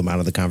considerable amount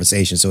of the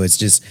conversation. So it's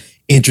just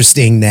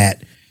interesting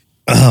that,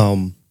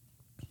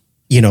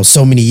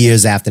 so many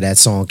years after that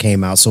song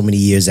came out, so many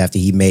years after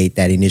he made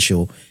that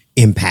initial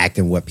impact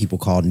in what people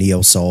call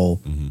neo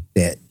soul,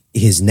 that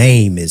his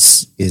name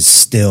is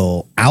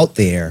still out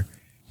there.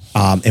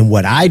 And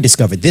what I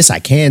discovered, this I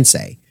can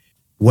say,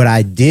 what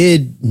I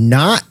did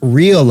not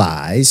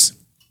realize,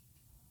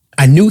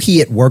 I knew he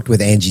had worked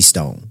with Angie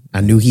Stone.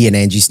 I knew he and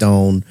Angie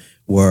Stone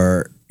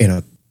were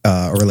in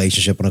a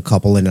relationship and a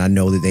couple, and I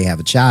know that they have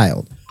a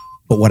child.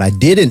 But what I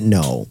didn't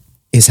know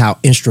is how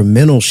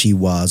instrumental she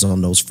was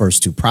on those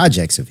first two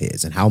projects of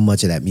his, and how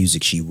much of that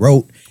music she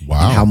wrote, and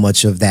how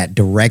much of that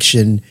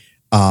direction,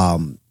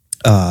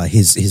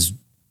 his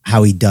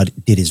how he did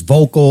his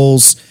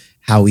vocals,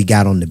 how he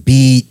got on the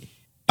beat,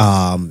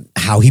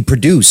 how he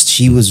produced.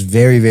 She was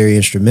very, very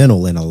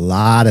instrumental in a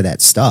lot of that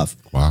stuff.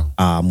 Wow.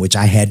 Which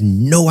I had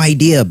no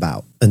idea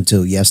about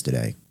until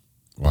yesterday.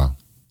 Wow.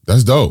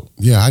 That's dope.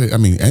 Yeah, I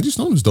mean, Angie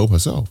Stone is dope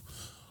herself.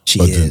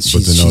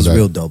 She's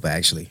real dope,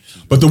 actually.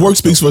 But the work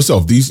speaks for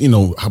itself. These,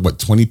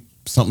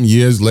 20-something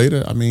years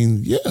later, I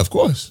mean, yeah, of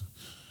course.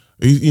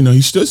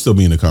 He should still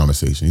be in the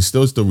conversation. He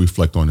still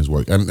reflect on his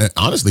work. And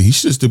honestly, he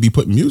should still be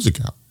putting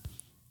music out.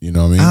 You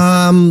know what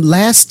I mean?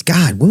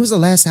 When was the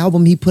last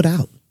album he put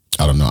out?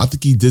 I don't know. I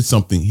think he did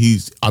something.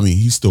 He's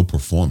still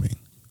performing.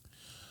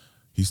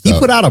 He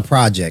put out a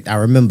project. I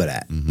remember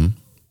that. Mm-hmm.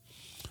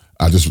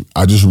 I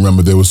just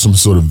remember there was some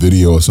sort of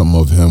video or something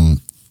of him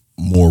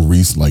more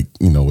recent,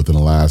 within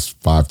the last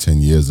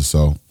 5-10 years or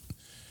so.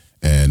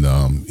 And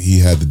he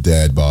had the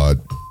dad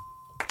bod.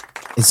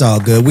 It's all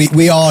good.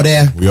 We all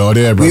there. We all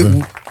there,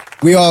 brother.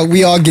 We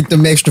all get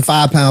them extra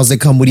 5 pounds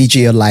that come with each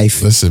year of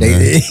life. Listen,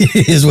 man.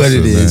 It is what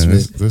it is,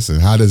 man. Listen,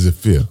 how does it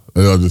feel?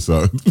 I'll just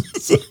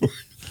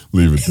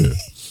leave it there.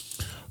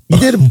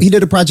 He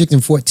did a project in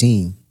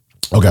 2014.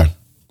 Okay.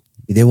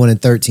 He did one in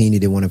 2013. He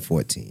did one in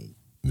 2014.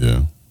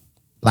 Yeah.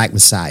 Black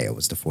Messiah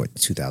was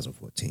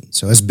 2014.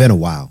 So it's been a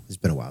while. It's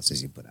been a while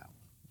since he put out.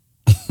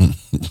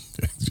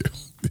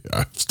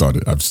 Yeah,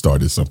 I've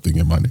started something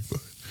in my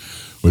neighborhood,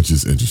 which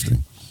is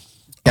interesting.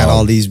 Got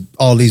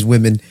all these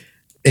women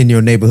in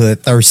your neighborhood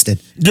thirsting.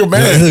 Yo,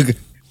 man.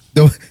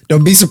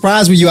 Don't be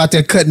surprised when you out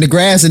there cutting the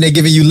grass and they're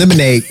giving you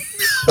lemonade.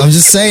 I'm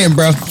just saying,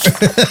 bro.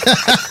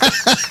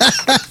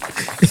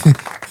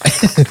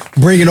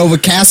 Bringing over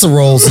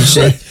casseroles and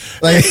shit.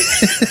 Like,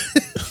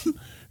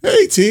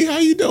 hey T, how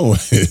you doing?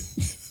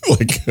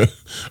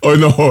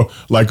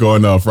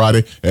 on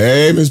Friday.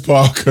 Hey, Miss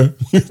Parker.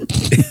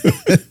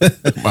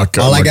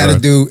 All I gotta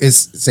do is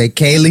say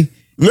Kaylee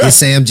and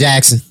Sam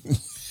Jackson.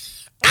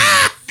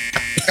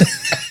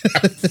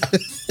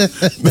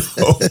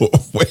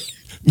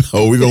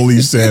 No, we're gonna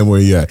leave Sam where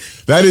he at.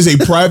 That is a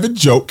private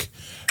joke.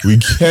 We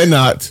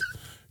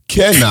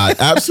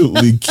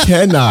absolutely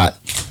cannot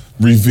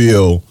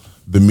reveal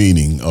the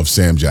meaning of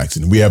Sam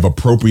Jackson. We have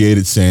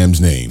appropriated Sam's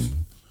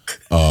name.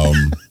 I'll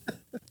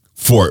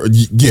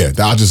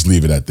just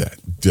leave it at that.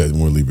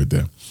 We'll leave it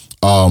there.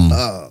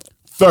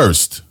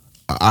 Thirst.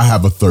 I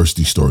have a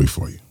thirsty story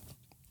for you.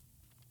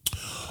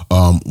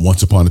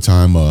 Once upon a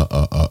time,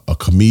 a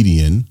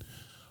comedian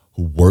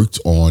who worked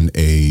on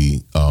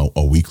a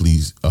weekly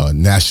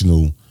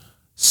national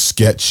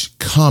sketch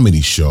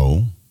comedy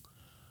show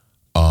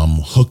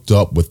hooked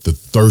up with the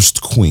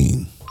Thirst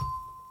Queen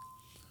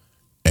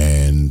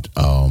and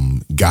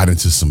got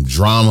into some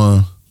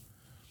drama.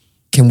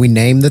 Can we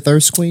name the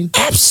Thirst Queen?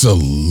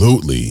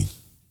 Absolutely.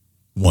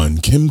 One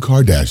Kim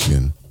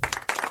Kardashian.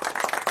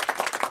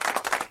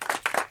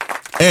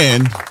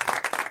 And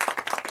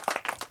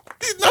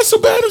he's not so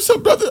bad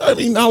himself, brother. I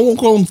mean, I won't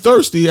call him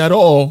thirsty at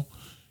all.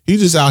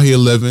 He's just out here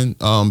living.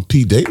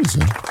 Pete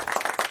Davidson.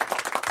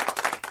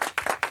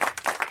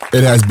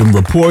 It has been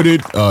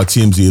reported,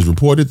 TMZ has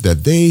reported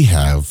that they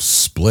have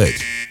split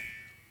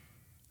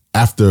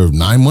after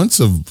 9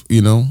 months of,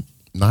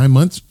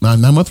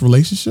 9-month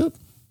relationship.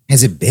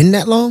 Has it been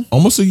that long?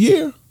 Almost a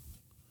year.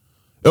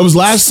 It was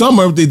last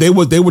summer. They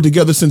were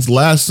together since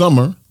last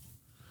summer,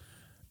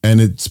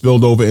 and it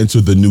spilled over into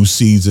the new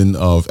season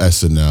of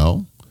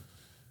SNL.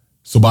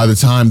 So by the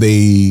time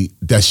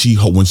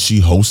when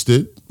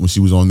she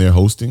was on there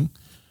hosting,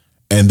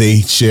 and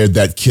they shared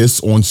that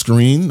kiss on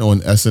screen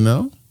on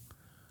SNL,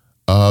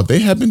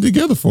 they had been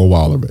together for a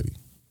while already.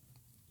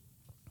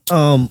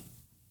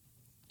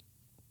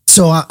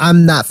 So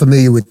I'm not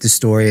familiar with the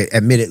story.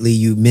 Admittedly,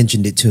 you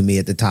mentioned it to me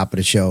at the top of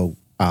the show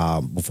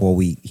before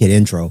we hit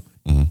intro.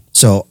 Mm-hmm.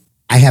 So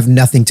I have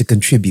nothing to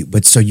contribute,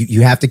 but so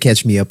you have to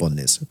catch me up on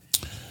this.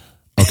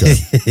 Okay.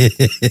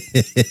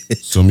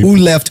 So Who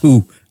left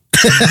who?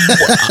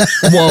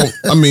 Well,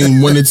 I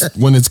mean, when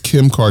it's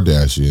Kim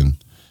Kardashian,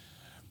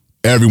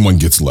 everyone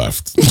gets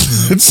left.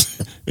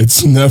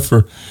 it's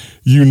never,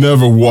 you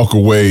never walk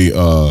away,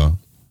 of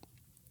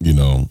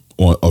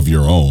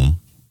your own.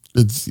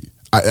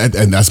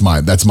 And that's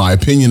my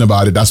opinion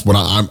about it. That's what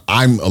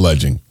I'm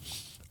alleging.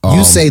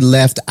 You say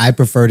left. I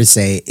prefer to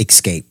say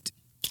escaped.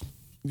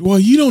 Well,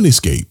 you don't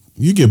escape.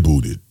 You get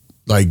booted.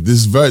 Like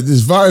there's been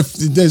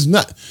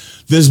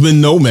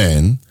no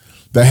man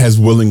that has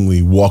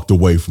willingly walked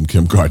away from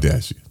Kim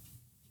Kardashian.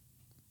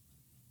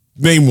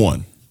 Name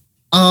one.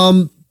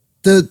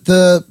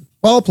 The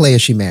ball player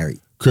she married.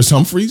 Chris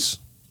Humphries?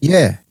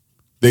 Yeah.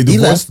 They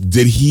divorced.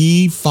 Did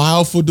he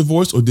file for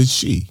divorce or did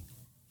she?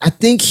 I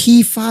think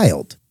he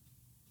filed.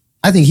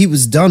 I think he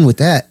was done with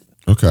that.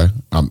 Okay.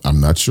 I'm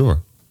not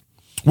sure.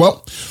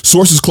 Well,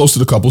 sources close to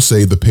the couple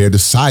say the pair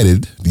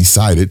decided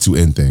to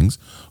end things.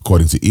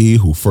 According to E,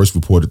 who first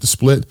reported the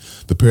split,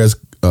 the pair's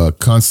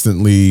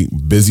constantly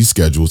busy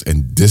schedules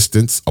and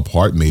distance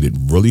apart made it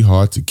really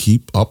hard to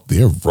keep up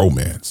their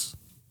romance.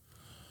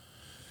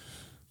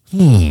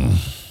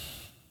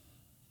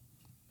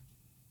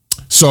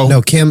 So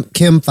no,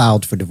 Kim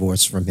filed for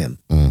divorce from him.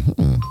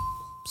 Mm-hmm.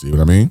 See what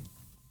I mean?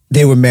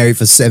 They were married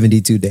for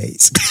 72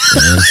 days. See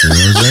what I'm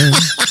saying?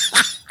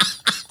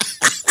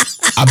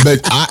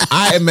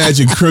 I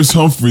imagine Chris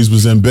Humphries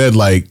was in bed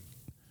like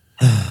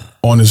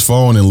on his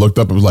phone and looked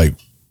up and was like,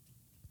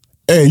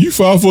 "Hey, you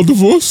filed for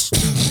divorce?"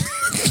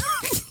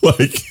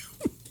 Like,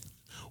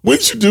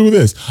 when'd you do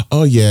this?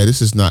 Oh yeah,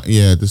 this is not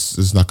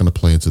going to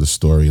play into the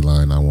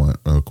storyline I want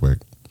real quick.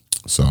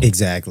 So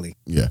exactly.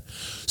 Yeah.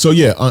 So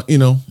yeah, I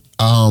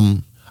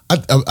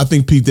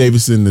think Pete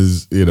Davidson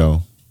is,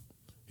 he'll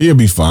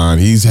be fine.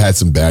 He's had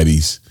some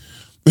baddies.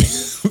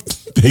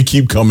 They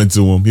keep coming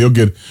to him.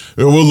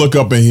 We'll look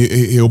up and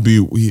he'll be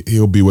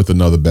with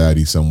another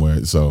baddie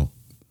somewhere. So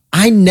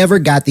I never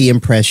got the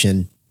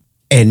impression,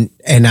 and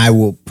I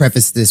will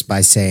preface this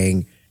by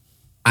saying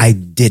I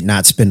did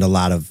not spend a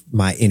lot of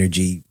my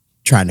energy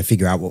trying to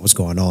figure out what was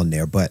going on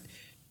there, but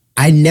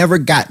I never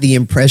got the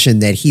impression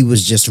that he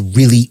was just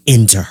really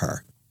into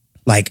her.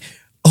 Like,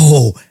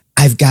 oh,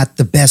 I've got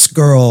the best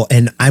girl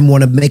and I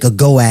want to make a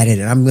go at it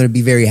and I'm going to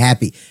be very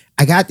happy.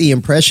 I got the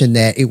impression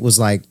that it was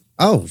like,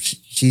 oh,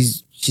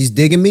 she's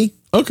digging me.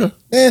 Okay.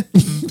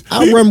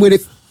 I'll run with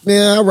it.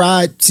 Yeah, I'll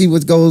ride, see how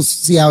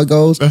it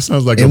goes. That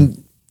sounds like a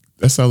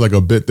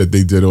bit that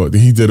he did on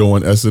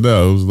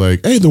SNL. It was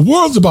like, hey, the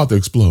world's about to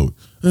explode.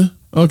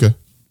 Okay.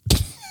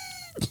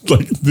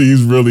 Like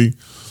these really,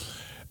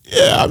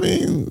 yeah, I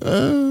mean,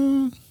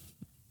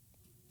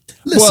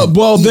 listen,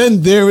 well,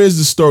 then there is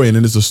the story, and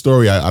then it's a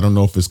story, I don't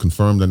know if it's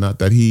confirmed or not,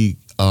 that he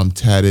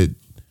tatted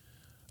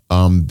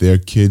their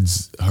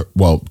kids,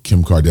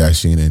 Kim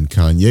Kardashian and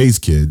Kanye's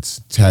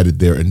kids tatted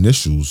their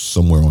initials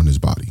somewhere on his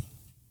body.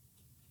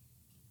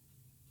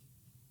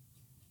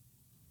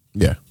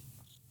 Yeah.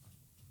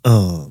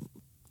 And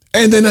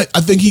then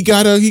I think he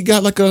got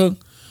like a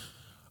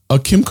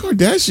Kim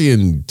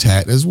Kardashian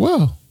tat as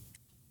well.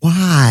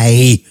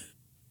 Why?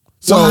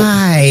 So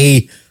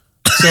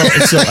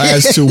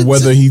as to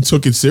whether he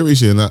took it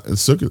seriously or not,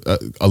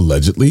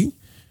 allegedly,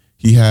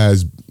 he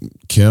has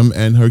Kim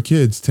and her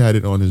kids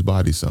tatted on his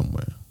body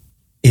somewhere.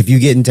 If you're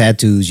getting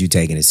tattoos, you're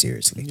taking it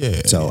seriously.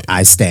 Yeah. So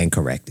I stand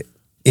corrected.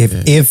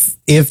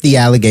 If the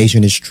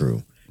allegation is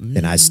true,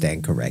 then I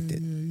stand corrected.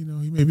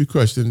 He may be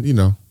questioned.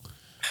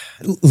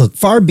 Look,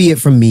 far be it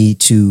from me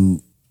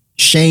to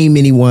shame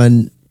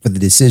anyone for the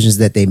decisions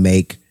that they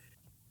make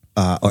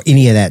or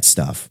any of that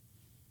stuff.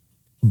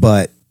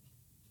 But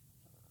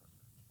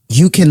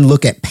you can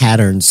look at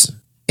patterns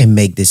and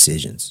make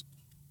decisions.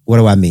 What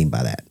do I mean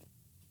by that?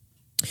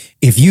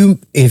 If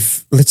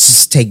let's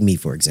just take me,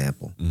 for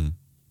example. Mm.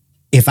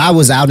 If I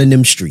was out in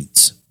them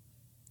streets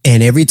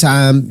and every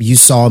time you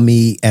saw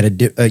me at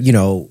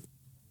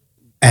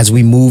as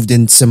we moved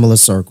in similar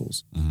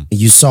circles, and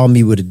you saw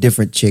me with a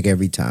different chick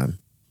every time,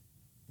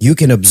 you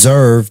can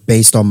observe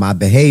based on my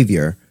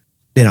behavior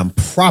that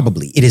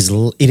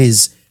it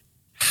is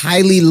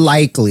highly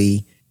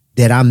likely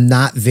that I'm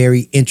not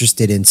very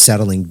interested in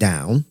settling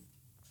down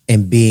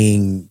and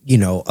being,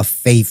 a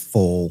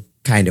faithful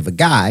kind of a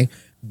guy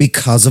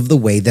because of the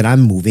way that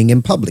I'm moving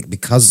in public,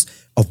 because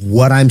of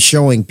what I'm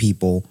showing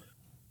people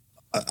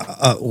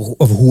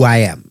of who I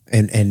am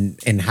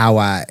and how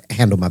I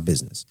handle my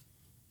business.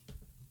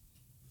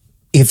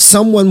 If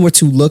someone were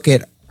to look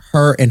at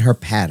her and her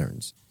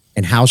patterns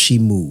and how she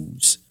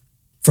moves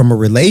from a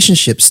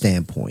relationship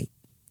standpoint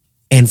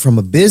and from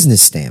a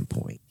business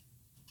standpoint,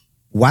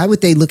 why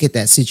would they look at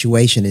that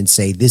situation and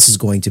say, this is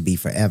going to be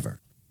forever?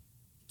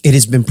 It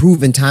has been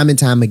proven time and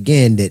time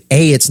again that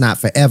A, it's not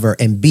forever,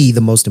 and B,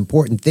 the most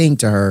important thing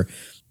to her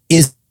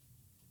isn't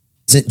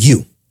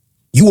you.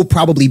 You will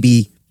probably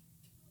be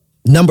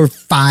number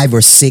 5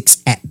 or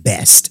 6 at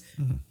best.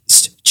 Mm-hmm.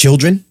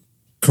 Children,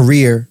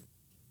 career,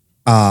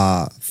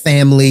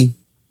 family,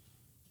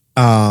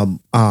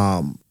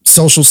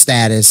 social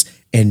status,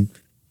 and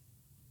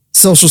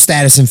social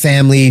status and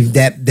family,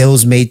 that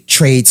those may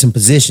trade some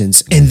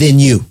positions. And then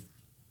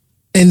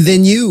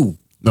you.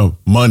 No,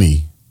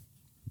 money.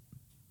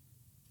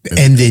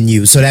 And then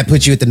you. So that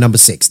puts you at the number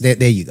 6.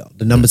 There you go.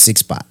 The number 6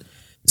 spot.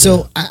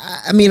 So,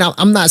 I mean,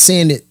 I'm not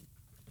saying that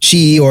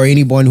she or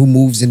anyone who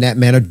moves in that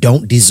manner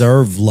don't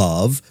deserve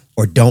love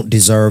or don't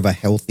deserve a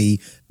healthy,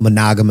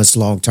 monogamous,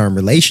 long-term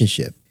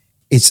relationship.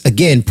 It's,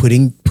 again,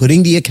 putting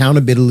the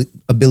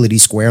accountability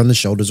square on the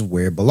shoulders of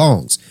where it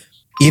belongs.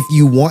 If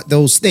you want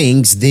those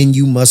things, then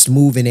you must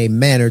move in a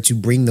manner to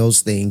bring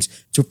those things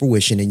to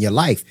fruition in your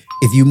life.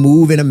 If you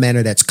move in a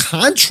manner that's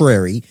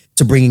contrary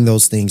to bringing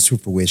those things to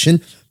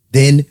fruition,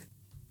 then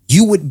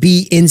you would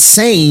be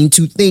insane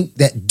to think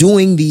that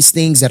doing these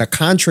things that are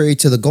contrary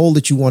to the goal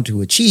that you want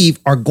to achieve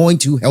are going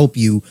to help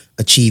you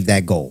achieve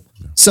that goal.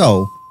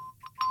 So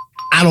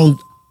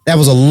that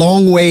was a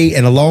long way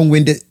and a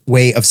long-winded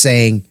way of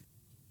saying,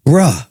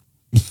 bruh,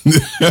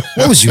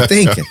 what was you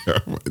thinking?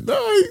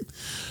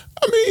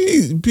 I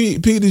mean,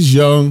 Pete is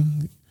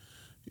young.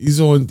 He's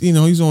on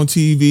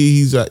TV.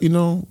 He's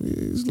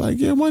like,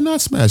 yeah, why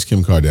not smash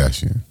Kim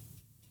Kardashian?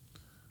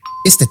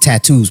 It's the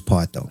tattoos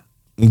part, though.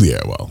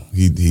 Yeah, well,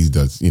 he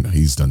does.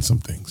 He's done some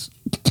things,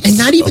 and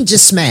not even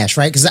just smash,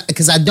 right?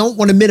 Because I don't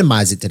want to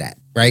minimize it to that,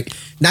 right?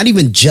 Not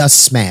even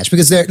just smash,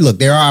 because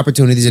there are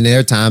opportunities and there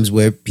are times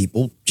where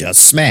people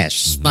just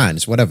smash. It's fine.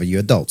 It's whatever. You're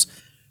adults.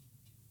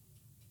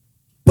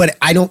 But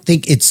I don't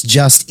think it's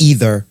just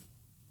either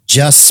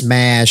just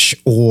smash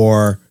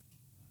or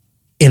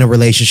in a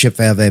relationship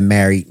forever and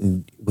married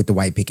and with the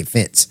white picket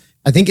fence.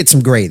 I think it's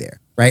some gray there,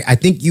 right? I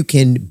think you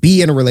can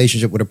be in a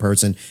relationship with a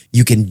person,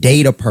 you can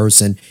date a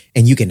person,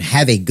 and you can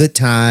have a good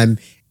time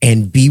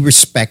and be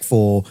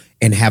respectful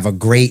and have a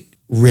great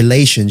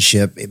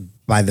relationship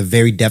by the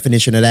very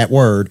definition of that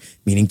word,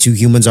 meaning two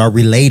humans are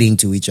relating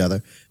to each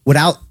other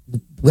without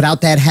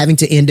that having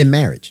to end in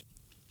marriage.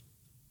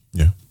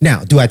 Yeah. Now,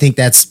 do I think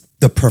that's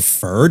the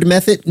preferred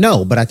method?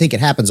 No, but I think it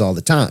happens all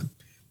the time.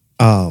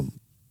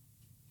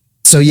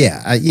 So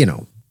yeah,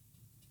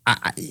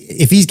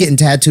 if he's getting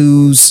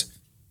tattoos,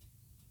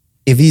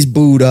 if he's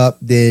booed up,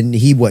 then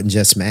he wasn't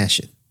just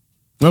smashing.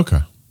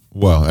 Okay.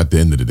 Well, at the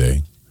end of the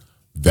day,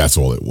 that's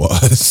all it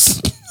was.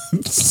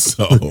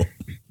 So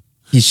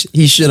he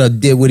should have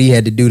did what he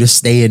had to do to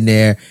stay in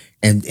there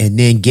and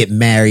then get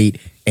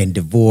married and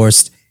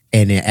divorced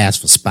and then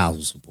ask for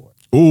spousal support.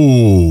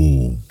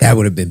 Ooh. That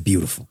would have been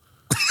beautiful.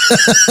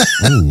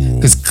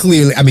 Because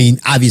clearly, I mean,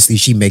 obviously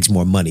she makes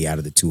more money out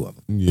of the two of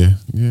them. Yeah.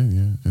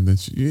 And then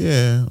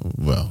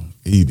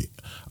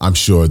I'm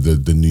sure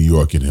the New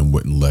York in him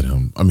wouldn't let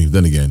him. I mean,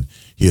 then again,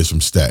 he is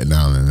from Staten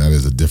Island, and that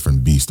is a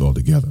different beast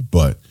altogether.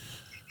 But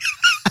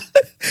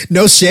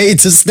no shade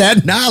to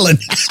Staten Island.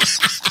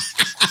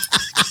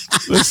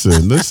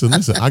 Listen.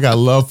 I got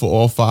love for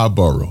all 5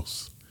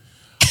 boroughs.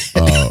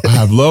 I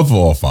have love for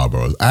all 5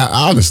 boroughs.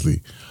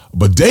 Honestly,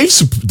 but Dave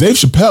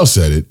Chappelle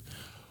said it.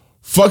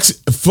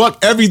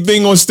 Fuck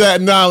everything on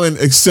Staten Island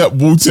except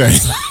Wu-Tang.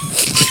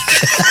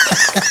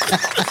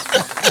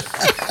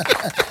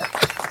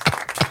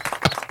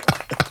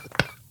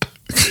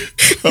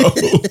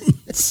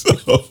 So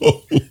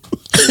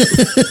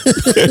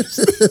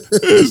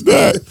there's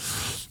that.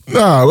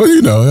 Nah,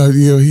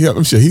 well,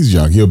 I'm sure he's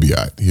young. He'll be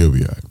all right.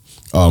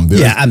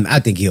 I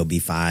think he'll be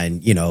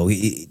fine.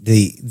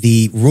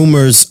 The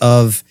rumors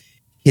of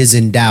his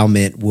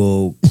endowment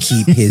will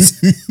keep his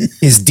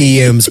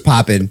DMs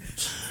popping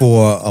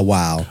for a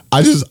while.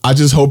 I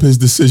just hope his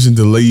decision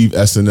to leave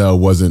SNL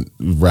wasn't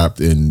wrapped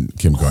in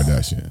Kim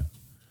Kardashian.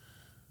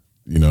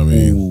 You know what I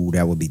mean? Ooh,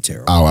 that would be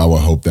terrible. I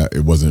would hope that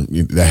it wasn't,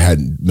 that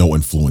had no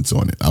influence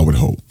on it. I would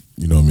hope.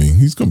 You know what I mean?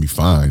 He's gonna be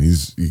fine.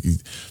 He's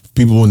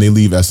people, when they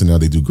leave SNL,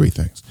 they do great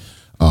things.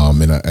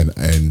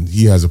 And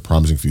he has a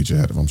promising future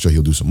ahead of him. I'm sure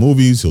he'll do some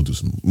movies. He'll do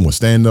some more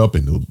stand up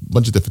and a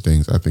bunch of different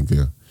things. I think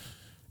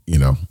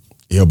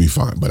he'll be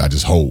fine. But I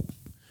just hope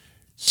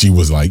she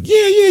was like,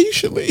 yeah, you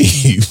should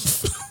leave.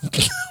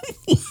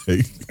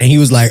 And he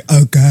was like,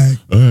 okay.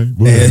 All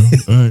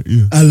right,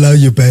 yeah. I love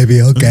you,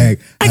 baby. Okay.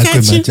 I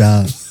quit my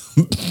job.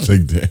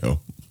 Take down.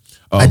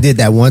 I did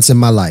that once in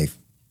my life.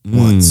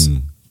 Once.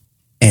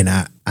 And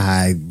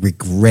I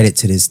regret it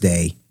to this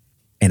day.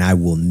 And I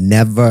will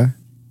never,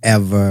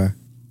 ever,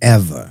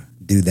 ever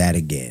do that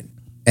again.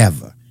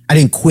 Ever. I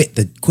didn't quit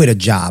a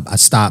job. I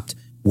stopped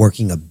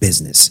working a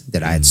business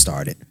that I had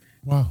started.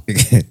 Wow.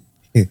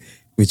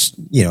 Which,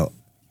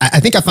 I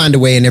think I find a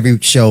way in every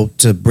show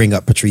to bring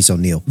up Patrice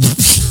O'Neal.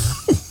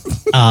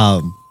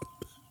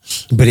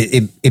 But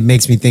it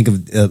makes me think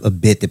of a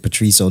bit that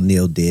Patrice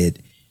O'Neal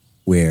did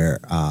where,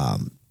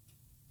 and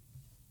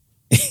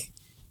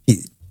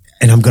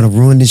I'm going to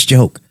ruin this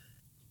joke.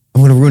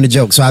 I'm going to ruin the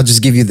joke. So I'll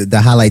just give you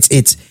the highlights.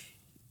 It's,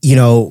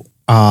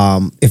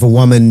 if a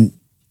woman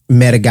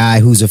met a guy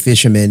who's a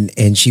fisherman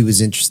and she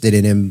was interested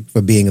in him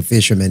for being a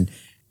fisherman,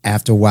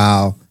 after a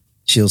while,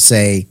 she'll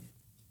say,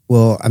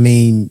 well, I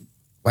mean,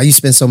 why you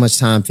spend so much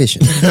time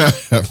fishing?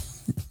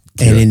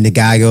 And then the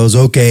guy goes,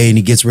 okay, and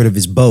he gets rid of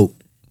his boat.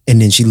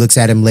 And then she looks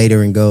at him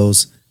later and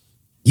goes,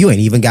 you ain't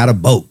even got a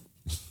boat.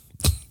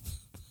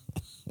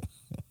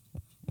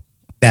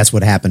 That's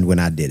what happened when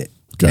I did it.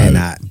 Got and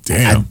it.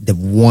 Damn. the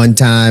one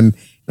time,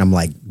 and I'm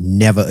like,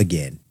 never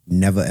again.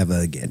 Never, ever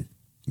again.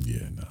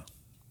 Yeah, no.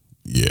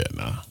 Yeah,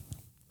 nah.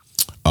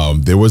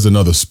 There was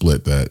another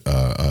split that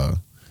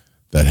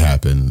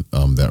happened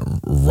that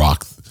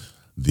rocked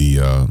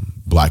the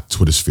black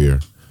Twitter sphere.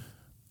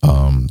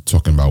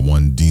 Talking about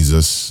one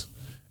Jesus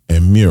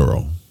and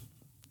Miro.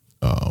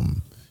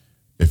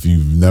 If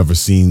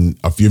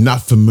you're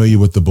not familiar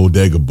with the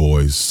Bodega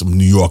Boys, some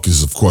New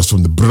Yorkers, of course,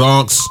 from the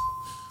Bronx.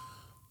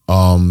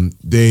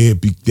 They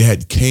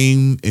had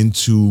came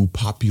into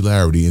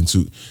popularity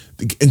into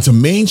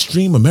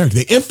mainstream America.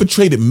 They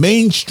infiltrated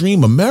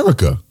mainstream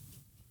America.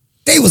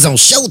 They was on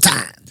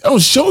Showtime. On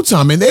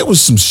Showtime, and there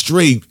was some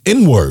straight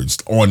N-words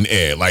on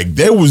air. Like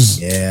they were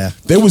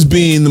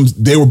being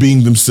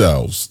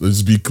themselves.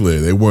 Let's be clear.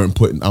 They weren't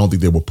I don't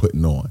think they were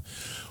putting on.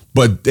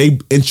 But they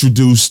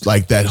introduced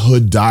like that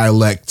hood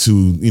dialect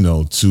to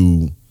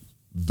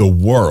the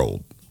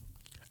world.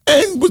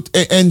 And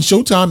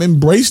Showtime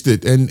embraced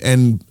it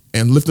and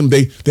lifted them.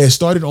 They had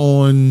started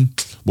on,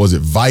 was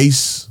it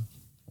Vice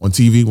on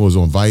TV? Was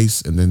on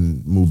Vice and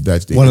then moved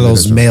that. One of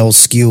those male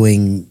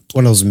skewing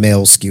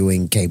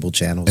cable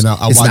channels. And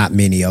it's not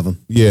many of them.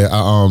 Yeah.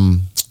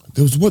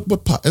 There was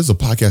there's a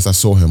podcast I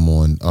saw him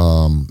on.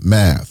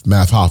 Math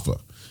Hoffa.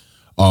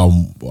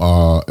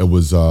 It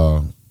was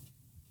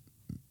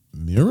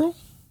Miro.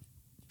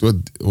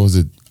 Was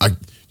it?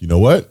 You know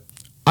what?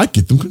 I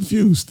get them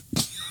confused.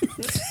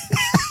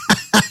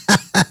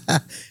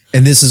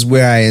 And this is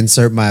where I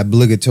insert my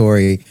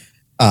obligatory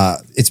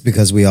it's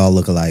because we all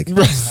look alike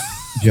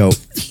joke.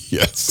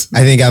 Yes.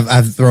 I think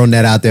I've thrown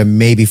that out there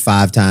maybe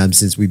 5 times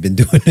since we've been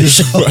doing the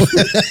show.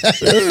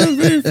 Yeah,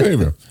 very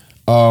favorite.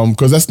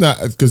 Because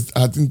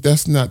I think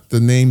that's not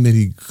the name that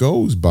he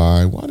goes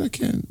by. Why I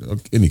can't?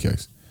 Any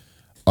case,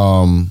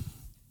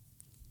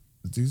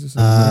 Jesus.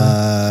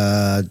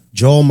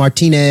 Joel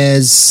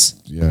Martinez.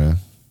 Yeah.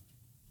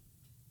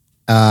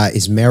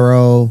 Is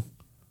Mero.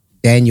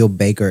 Daniel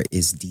Baker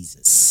is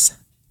Jesus.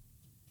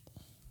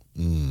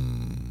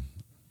 Who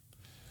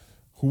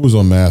was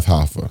on Math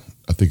Hoffa?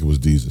 I think it was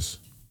Jesus.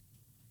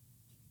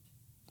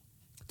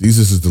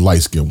 Jesus is the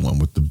light-skinned one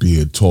with the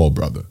beard, tall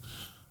brother.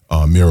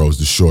 Miro's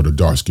the shorter,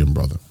 dark-skinned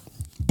brother,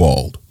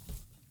 bald.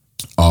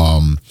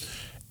 And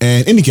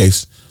in any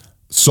case,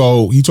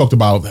 so he talked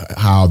about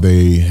how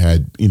they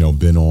had,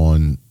 been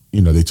on,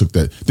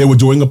 they were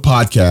doing a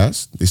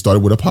podcast. They started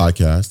with a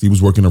podcast. He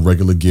was working a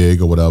regular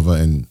gig or whatever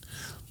and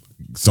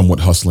somewhat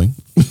hustling,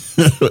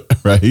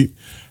 right?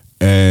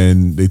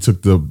 And they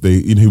took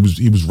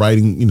he was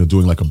writing,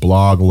 doing like a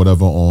blog or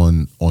whatever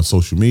on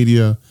social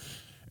media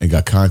and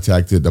got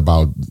contacted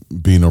about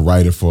being a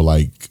writer for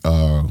like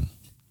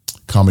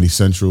Comedy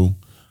Central.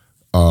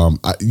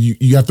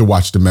 You have to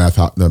watch the Math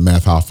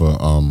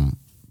Hoffa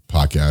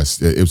podcast.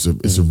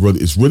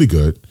 It's really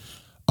good.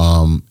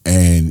 And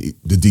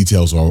the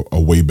details are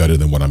way better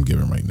than what I'm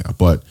giving right now.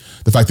 But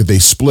the fact that they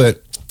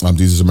split,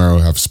 Jesus and Mero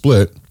have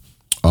split,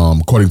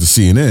 according to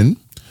CNN,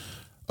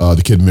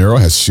 the Kid Mero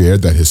has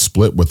shared that his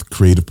split with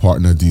creative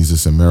partner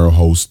Jesus and Mero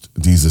host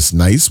Jesus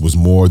Nice was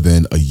more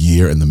than a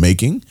year in the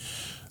making.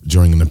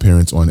 During an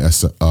appearance on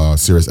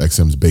Sirius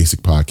XM's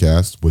Basic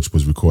podcast, which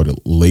was recorded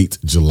late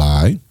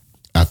July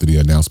after the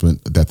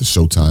announcement that the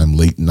Showtime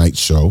late night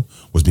show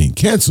was being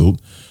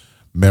canceled,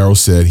 Mero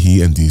said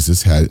he and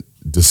Jesus had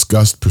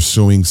discussed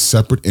pursuing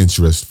separate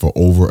interests for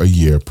over a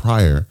year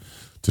prior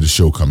to the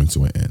show coming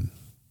to an end.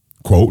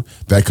 Quote,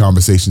 that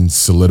conversation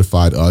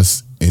solidified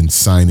us in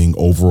signing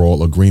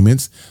overall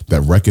agreements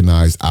that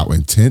recognized our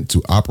intent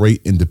to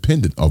operate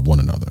independent of one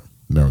another,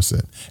 Mero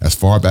said. As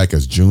far back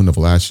as June of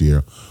last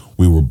year,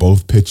 we were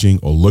both pitching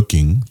or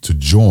looking to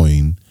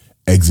join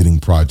exiting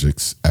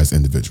projects as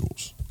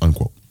individuals,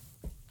 unquote.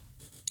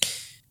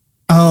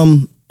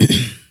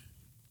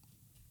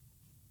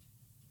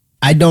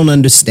 I don't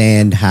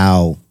understand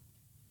how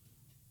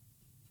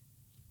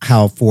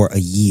for a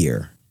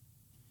year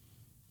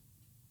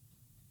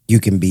you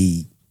can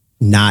be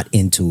not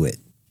into it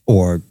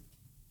or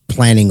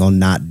planning on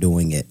not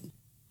doing it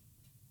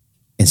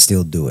and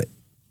still do it.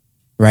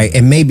 Right.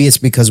 And maybe it's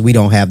because we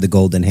don't have the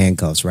golden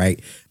handcuffs, right?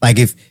 Like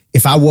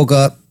if I woke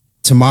up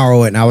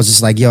tomorrow and I was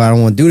just like, yo, I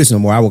don't want to do this no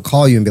more, I would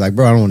call you and be like,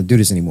 bro, I don't want to do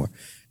this anymore.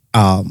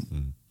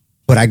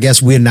 But I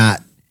guess we're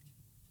not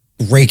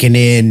raking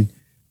in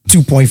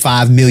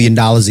 $2.5 million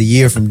a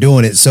year from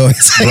doing it. So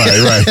it's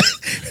right.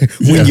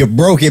 When you're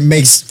broke, it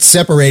makes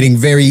separating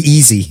very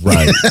easy.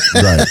 Right.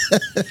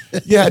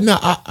 Yeah, no,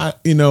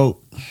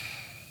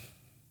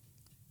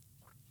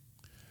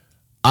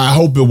 I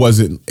hope it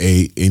wasn't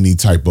any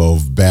type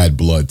of bad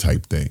blood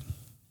type thing.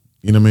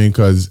 You know what I mean?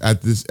 Because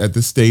at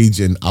this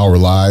stage in our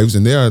lives,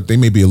 and they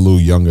may be a little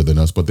younger than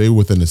us, but they're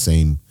within the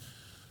same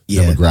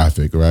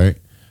demographic, right?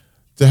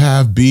 To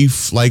have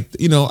beef like,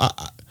 to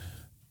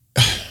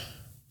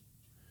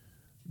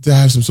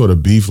have some sort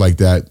of beef like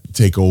that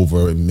take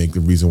over and make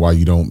the reason why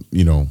you don't,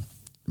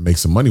 make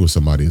some money with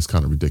somebody is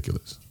kind of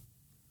ridiculous.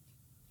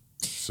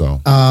 So,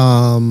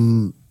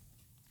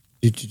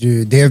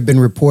 there have been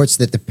reports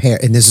that the pair,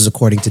 and this is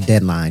according to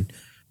Deadline,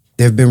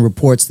 There have been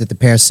reports that the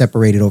pair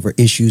separated over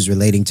issues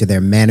relating to their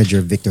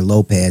manager, Victor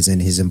Lopez,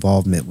 and his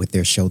involvement with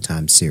their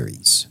Showtime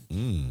series.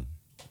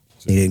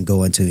 They didn't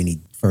go into any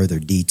further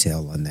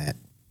detail on that.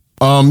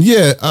 I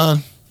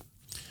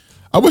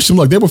wish them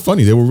luck. They were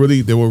funny. They were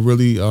really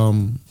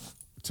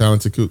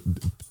talented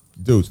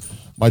dudes.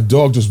 My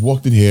dog just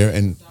walked in here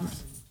and,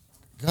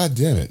 God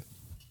damn it,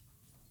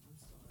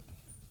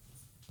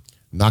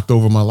 knocked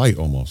over my light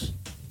almost.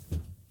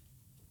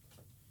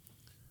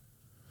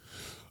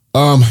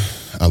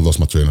 I lost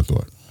my train of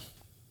thought.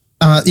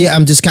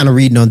 I'm just kind of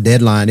reading on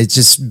Deadline. It's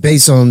just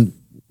based on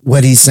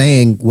what he's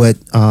saying, what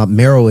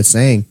Merrill is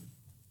saying,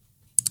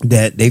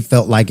 that they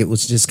felt like it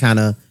was just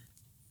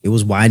it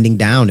was winding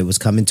down. It was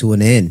coming to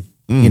an end,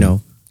 you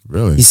know.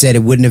 Really? He said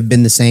it wouldn't have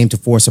been the same to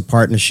force a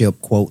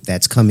partnership, quote,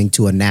 that's coming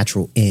to a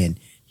natural end.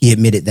 He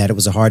admitted that it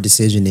was a hard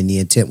decision and the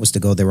intent was to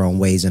go their own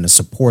ways in a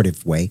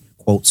supportive way,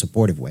 quote,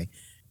 supportive way.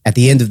 At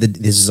the end of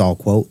this is all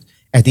quote,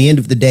 at the end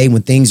of the day,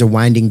 when things are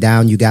winding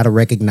down, you got to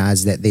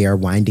recognize that they are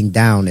winding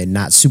down and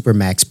not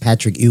Supermax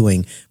Patrick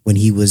Ewing when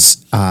he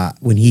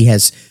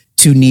has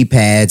 2 knee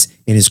pads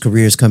and his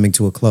career is coming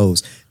to a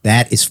close.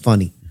 That is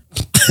funny.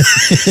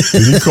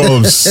 Did he call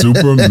him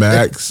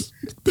Supermax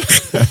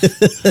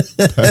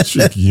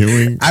Patrick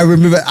Ewing? I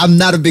remember, I'm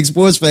not a big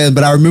sports fan,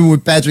 but I remember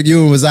when Patrick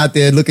Ewing was out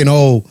there looking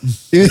old.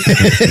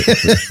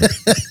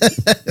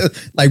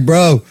 Like,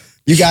 bro,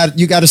 you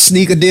got to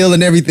sneak a deal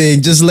and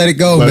everything. Just let it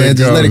go, man.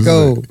 Just let it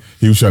go. Like,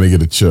 he was trying to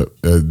get a chip.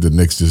 The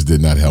Knicks just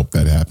did not help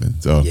that happen.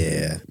 So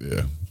yeah.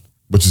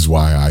 Which is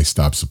why I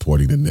stopped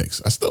supporting the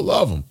Knicks. I still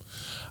love them.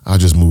 I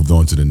just moved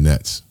on to the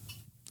Nets.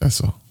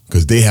 That's all.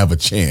 Because they have a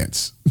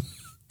chance.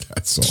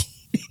 That's all.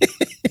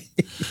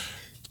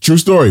 True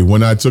story.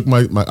 When I took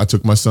my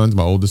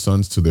oldest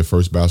sons, to their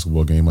first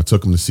basketball game, I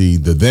took them to see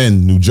the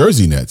then New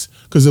Jersey Nets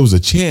because there was a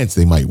chance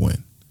they might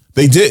win.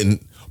 They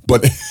didn't,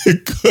 but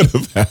it could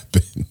have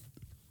happened.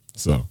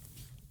 So,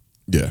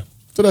 yeah.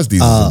 So that's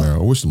decent, I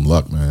wish them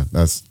luck, man.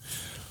 That's,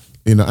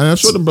 and I'm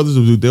sure the brothers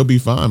they'll be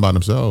fine by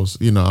themselves.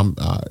 It's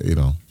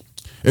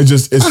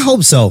I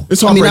hope so.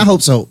 It's I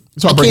hope so.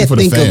 It's heartbreaking for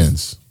the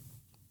fans.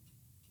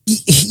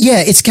 Yeah,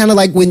 it's kind of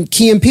like when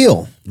Key and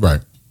Peele.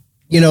 Right.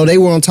 They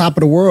were on top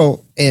of the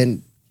world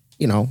and,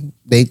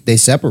 they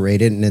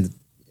separated and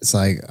it's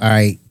like, all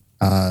right.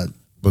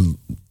 But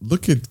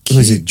look at Key. Who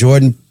is it?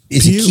 Jordan?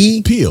 Is Peele? it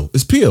Key? Peele.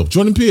 It's Peele.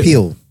 Jordan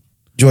Peele.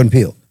 Jordan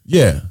Peele.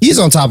 Yeah. He's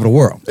on top of the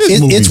world.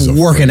 It's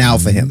working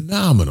out for him.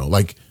 Phenomenal.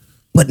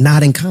 But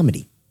not in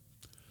comedy.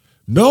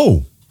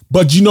 No.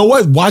 But you know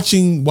what?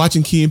 Watching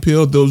Key and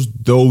Peele,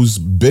 those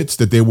bits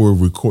that they were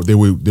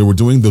they were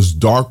doing, those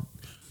dark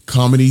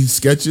comedy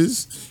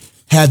sketches,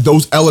 had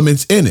those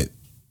elements in it.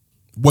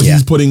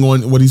 He's putting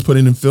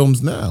in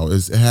films now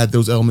it had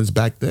those elements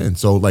back then.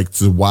 So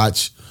to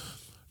watch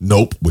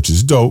Nope, which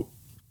is dope.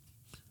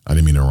 I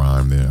didn't mean to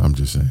rhyme there. I'm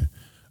just saying.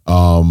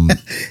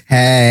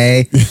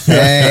 Hey,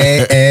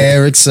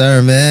 Eric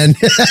Sermon.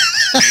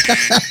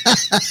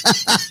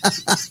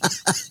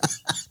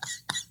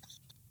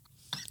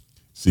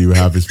 See what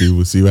happens,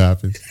 people. See what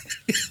happens.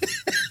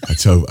 I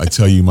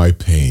tell you my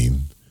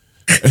pain.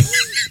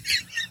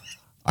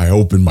 I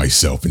open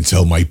myself and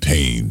tell my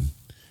pain,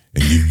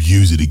 and you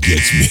use it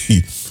against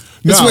me.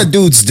 That's what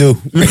dudes do.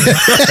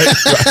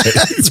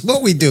 That's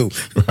what we do.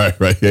 Right.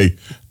 Hey.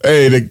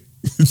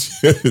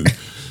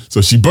 So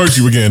she burnt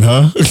you again,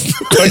 huh?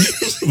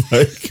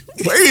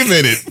 Wait a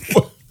minute.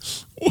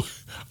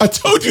 I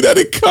told you that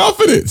in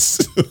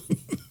confidence.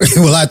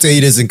 Well, I'll tell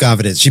you this in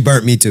confidence. She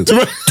burnt me too.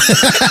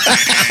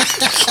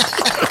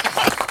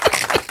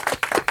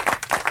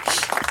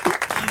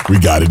 We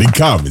got it in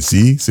common.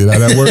 See how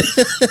that works?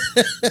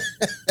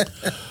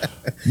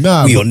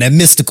 Nah, we on that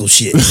mystical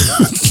shit. No.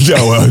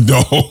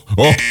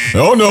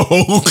 Oh no.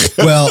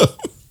 Well,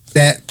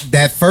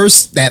 that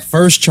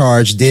first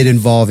charge did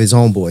involve his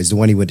homeboys, the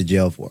one he went to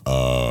jail for.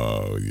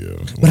 Oh yeah.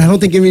 But I don't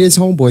think any of his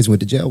homeboys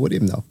went to jail with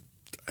him though.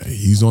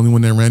 He's the only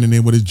one that ran in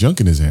there with his junk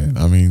in his hand.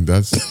 I mean,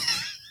 that's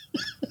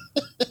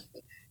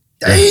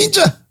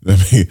danger.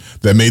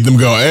 That made them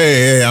go,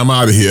 hey, I'm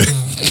out of here.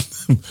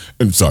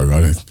 I'm sorry,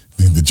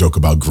 the joke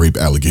about grape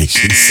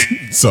allegations.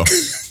 So,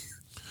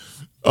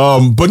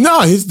 but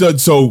no,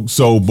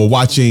 but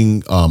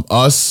watching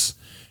Us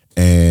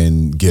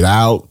and Get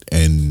Out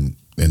and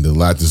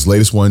this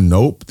latest one,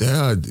 Nope,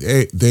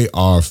 they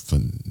are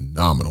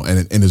phenomenal,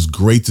 and it's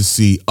great to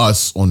see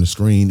Us on the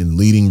screen in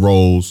leading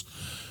roles,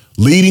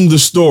 leading the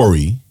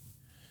story,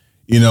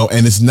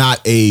 and it's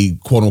not a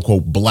quote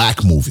unquote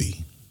black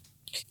movie.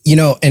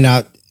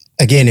 And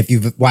again, if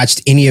you've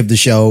watched any of the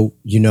show,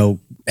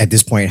 at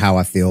this point how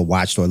I feel,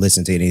 watched or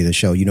listened to any of the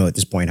show, at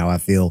this point how I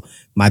feel.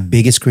 My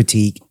biggest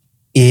critique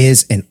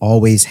is and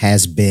always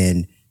has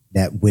been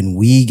that when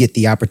we get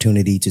the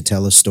opportunity to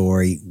tell a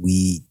story,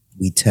 we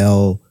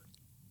tell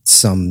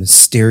some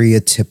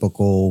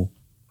stereotypical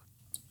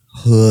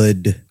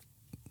hood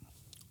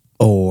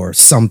or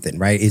something,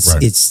 right?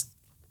 It's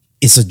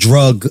a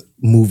drug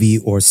movie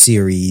or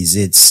series.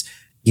 It's,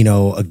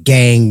 a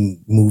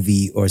gang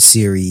movie or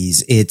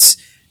series. It's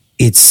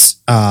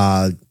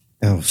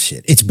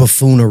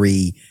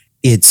buffoonery.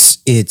 it's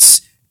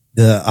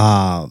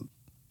the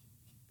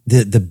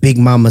big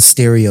mama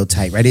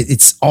stereotype, right?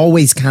 It's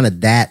always kind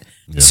of that.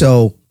 Yeah.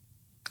 So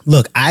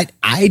look, I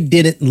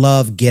didn't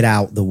love Get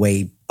Out the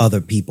way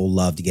other people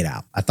loved Get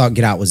Out. I thought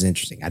Get Out was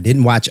interesting. I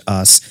didn't watch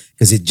Us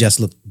because it just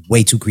looked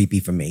way too creepy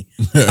for me.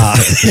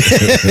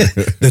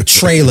 The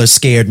trailer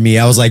scared me.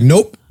 I was like,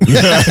 nope.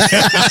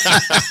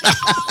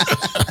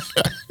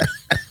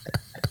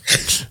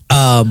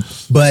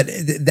 But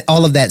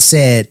all of that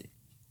said,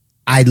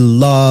 I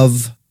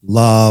love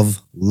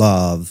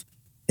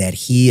that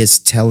he is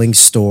telling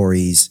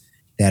stories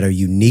that are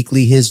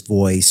uniquely his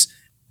voice,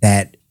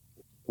 that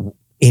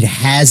it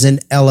has an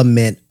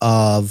element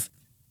of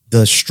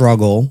the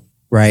struggle,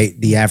 right?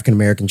 The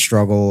African-American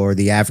struggle or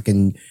the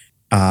African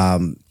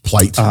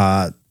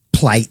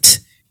plight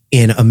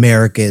in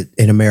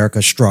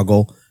America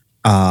struggle.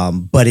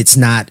 But it's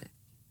not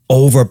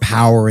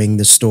overpowering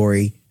the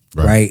story,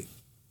 right?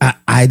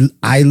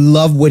 I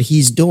love what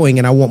he's doing,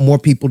 and I want more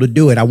people to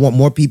do it. I want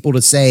more people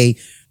to say,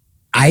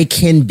 I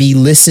can be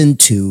listened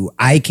to.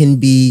 I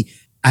can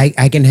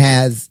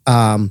have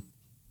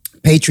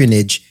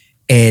patronage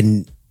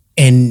and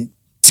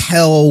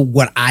tell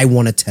what I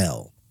want to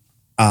tell.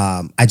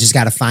 I just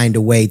got to find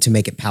a way to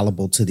make it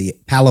palatable to the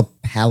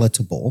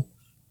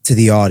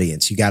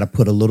audience. You got to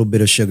put a little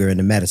bit of sugar in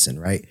the medicine,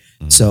 right?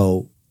 Mm-hmm.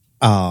 So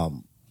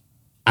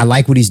I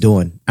like what he's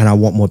doing, and I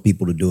want more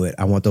people to do it.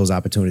 I want those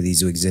opportunities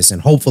to exist,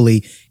 and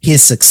hopefully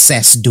his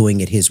success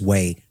doing it his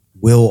way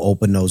will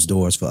open those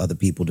doors for other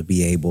people to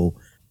be able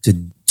to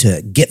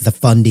get the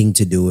funding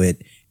to do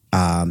it,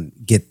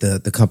 get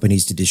the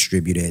companies to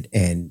distribute it,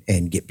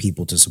 and get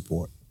people to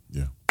support.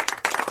 Yeah.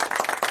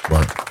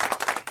 Right.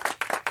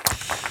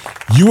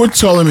 You were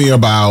telling me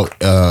about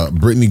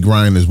Brittany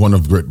Griner's, one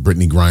of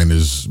Brittany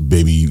Griner's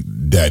baby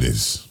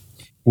daddies.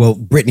 Well,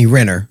 Brittany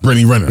Renner.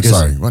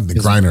 Sorry. The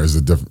Griner is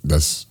a different.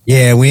 That's.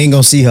 Yeah, we ain't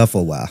gonna see her for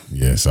a while.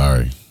 Yeah,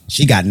 sorry.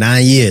 She got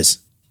 9 years.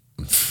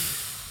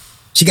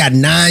 She got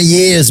 9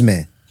 years,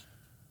 man,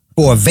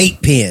 for a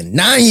vape pen.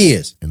 9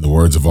 years. In the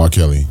words of R.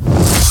 Kelly.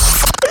 Y'all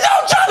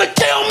trying to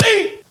kill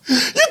me?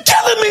 You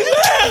killing me,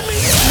 man?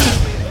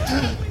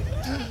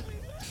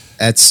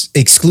 That's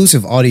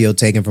exclusive audio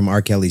taken from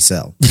R. Kelly's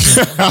cell.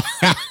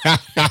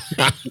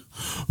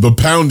 The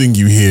pounding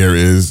you hear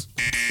is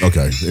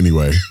okay.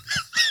 Anyway,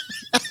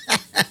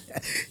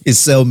 his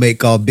cellmate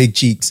called Big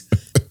Cheeks.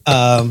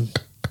 Yeah,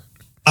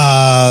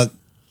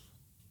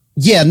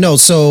 no.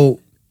 So,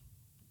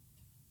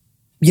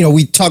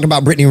 we talked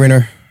about Brittany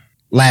Renner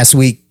last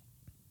week,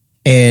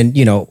 and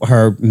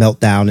her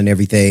meltdown and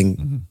everything.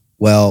 Mm-hmm.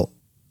 Well,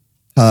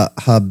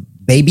 her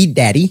baby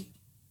daddy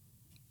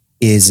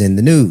is in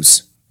the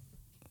news.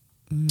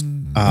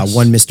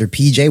 One Mr.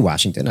 PJ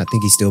Washington, I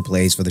think he still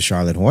plays for the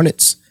Charlotte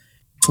Hornets.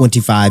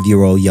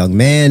 25-year-old young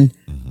man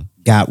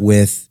got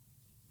with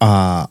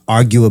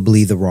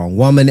arguably the wrong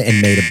woman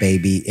and made a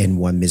baby in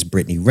one Miss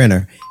Brittany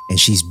Renner, and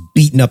she's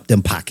beating up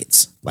them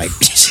pockets. Like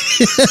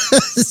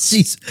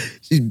she's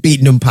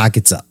beating them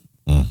pockets up.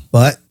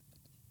 But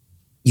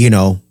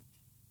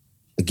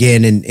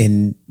again,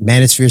 in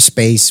Manosphere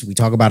space, we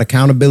talk about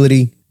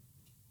accountability.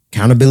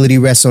 Accountability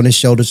rests on his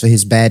shoulders for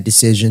his bad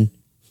decision.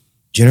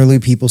 Generally,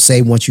 people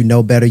say once you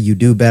know better, you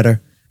do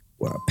better.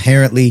 Well,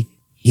 apparently,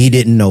 he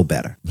didn't know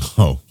better.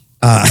 Oh.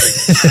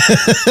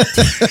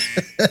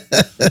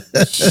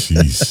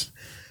 Jeez.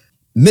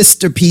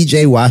 Mr.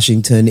 PJ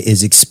Washington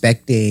is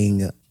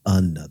expecting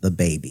another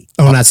baby.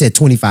 Oh, and I said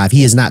 25.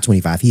 He is not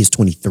 25. He is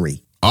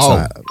 23.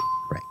 Oh.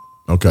 Right.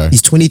 Okay.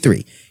 He's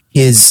 23.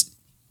 His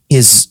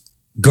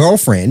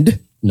girlfriend,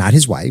 not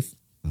his wife,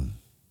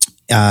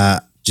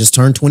 just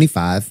turned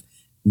 25.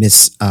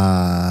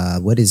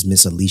 What is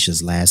Miss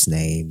Alicia's last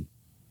name?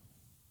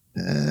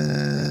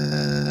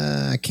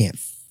 I can't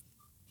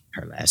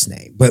her last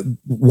name, but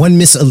one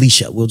Miss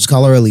Alicia, we'll just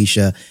call her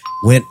Alicia,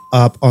 went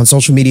up on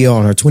social media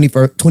on her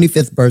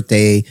 25th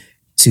birthday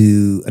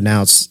to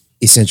announce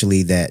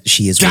essentially that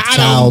she is with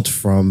child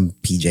from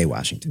PJ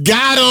Washington.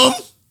 Got him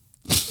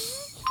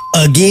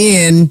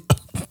again.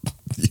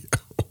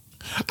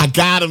 I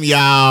got him,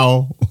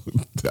 y'all.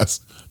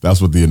 That's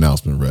what the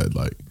announcement read.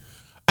 Like,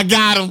 I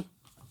got him.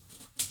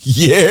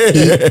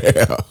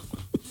 Yeah.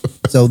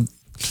 So,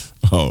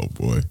 oh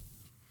boy,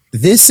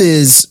 this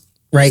is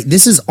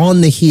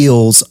on the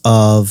heels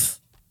of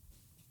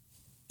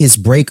his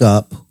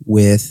breakup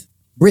with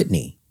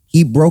Brittany.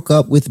 He broke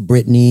up with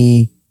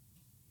Brittany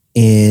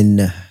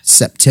in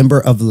September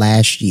of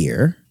last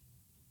year.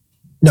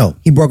 No,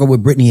 he broke up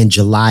with Brittany in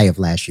July of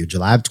last year,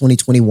 July of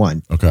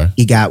 2021. Okay.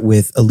 He got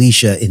with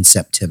Alicia in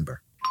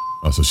September.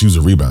 Oh, so she was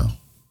a rebound.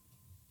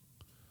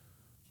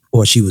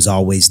 Or she was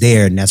always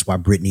there, and that's why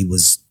Brittany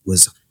was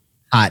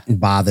hot and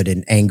bothered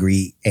and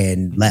angry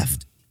and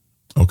left.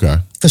 Okay.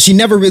 Because she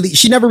never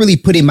really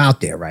put him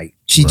out there, right?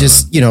 She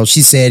just,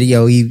 she said,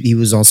 he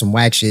was on some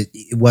whack shit.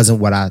 It wasn't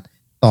what I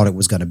thought it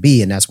was going to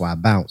be, and that's why I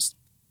bounced.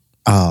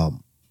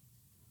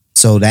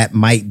 So that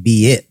might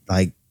be it.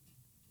 Like,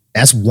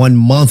 that's 1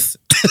 month.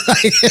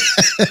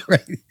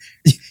 Right?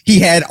 He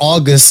had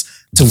August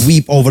to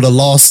weep over the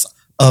loss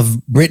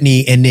of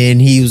Brittany, and then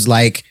he was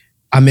like,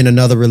 I'm in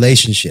another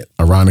relationship.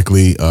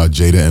 Ironically,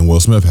 Jada and Will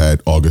Smith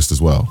had August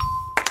as well.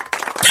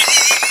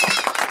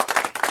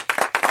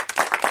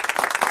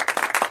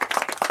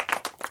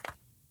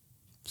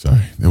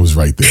 Sorry, it was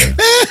right there.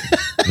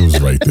 It was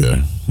right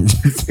there.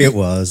 It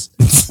was.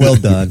 Well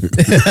done.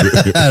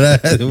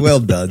 Well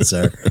done,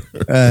 sir.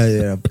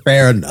 Yeah,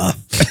 fair enough.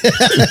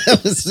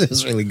 it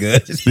was really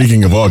good.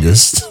 Speaking of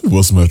August,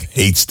 Will Smith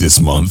hates this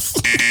month.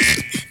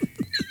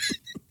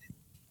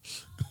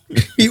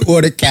 He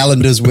ordered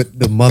calendars with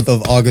the month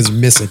of August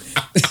missing.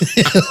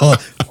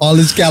 All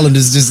his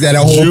calendars just got a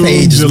whole June,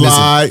 page.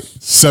 July,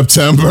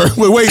 September.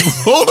 Wait,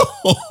 hold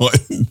on.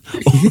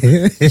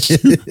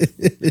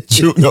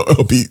 June, no,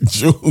 it'll be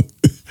June.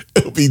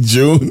 It'll be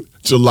June,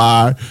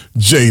 July,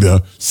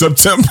 Jada,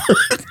 September.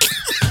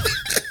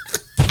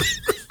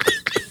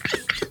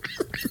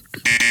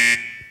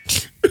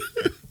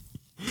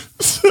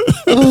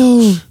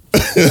 Oh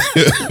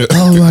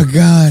my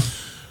God.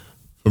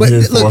 But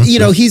look, you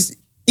know, he's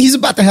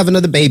about to have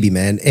another baby,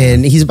 man.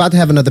 And he's about to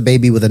have another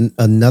baby with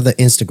another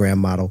Instagram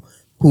model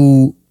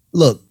who,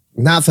 look,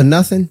 not for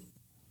nothing,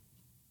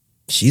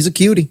 she's a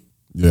cutie.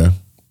 Yeah.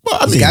 Well,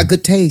 I She's mean, got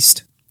good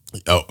taste.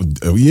 Oh,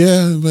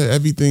 yeah, but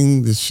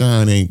everything that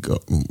shine ain't go.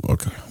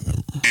 Okay.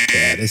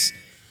 Yeah, this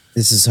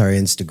is her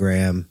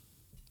Instagram.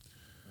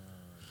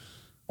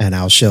 And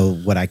I'll show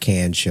what I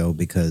can show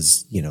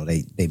because, you know,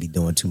 they be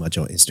doing too much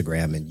on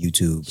Instagram and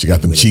YouTube. She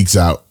got them cheeks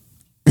out.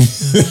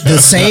 The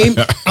same.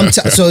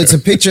 So it's a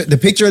picture. The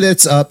picture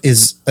that's up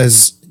is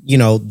you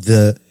know,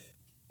 the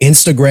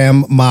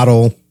Instagram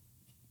model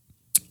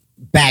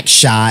back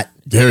shot.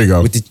 There you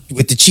go.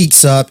 With the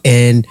cheeks up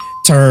and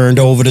turned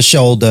over the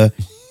shoulder.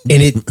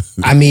 And it,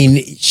 I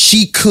mean,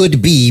 she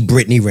could be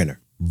Brittany Renner.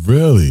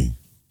 Really?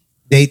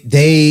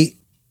 They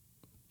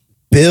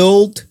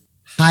build,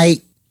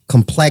 height,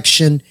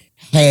 complexion,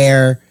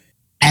 hair,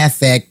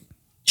 affect.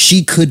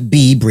 She could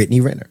be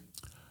Brittany Renner.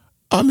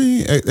 I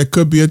mean, it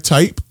could be a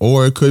type,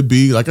 or it could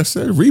be, like I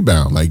said, a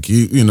rebound. Like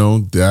you know,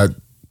 that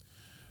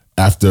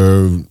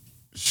after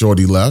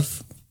Shorty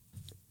left,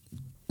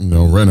 you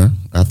know, Renner,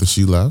 after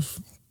she left,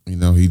 you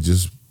know, he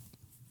just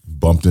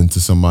bumped into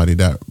somebody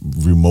that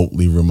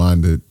remotely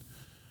reminded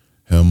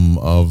him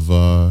of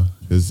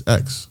his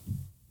ex.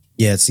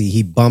 Yeah, see,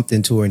 he bumped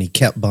into her and he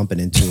kept bumping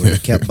into her and he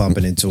kept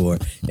bumping into her.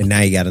 And now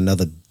he got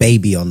another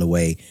baby on the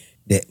way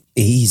that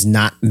he's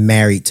not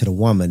married to the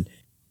woman.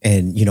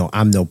 And, you know,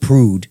 I'm no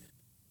prude,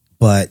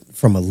 but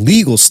from a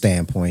legal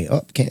standpoint,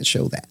 can't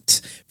show that.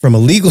 From a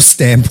legal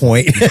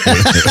standpoint,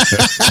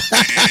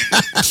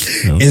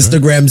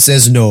 Instagram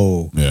says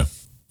no. Yeah.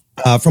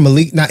 Not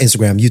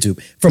Instagram,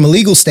 YouTube. From a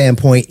legal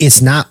standpoint,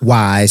 it's not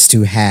wise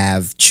to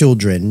have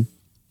children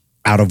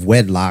out of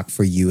wedlock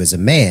for you as a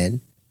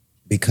man,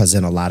 because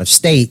in a lot of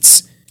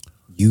states,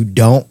 you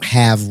don't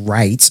have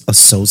rights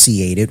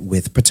associated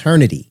with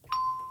paternity.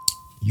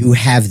 You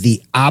have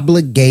the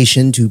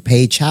obligation to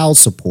pay child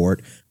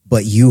support,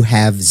 but you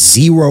have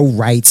zero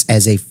rights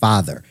as a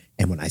father.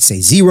 And when I say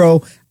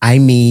zero, I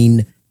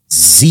mean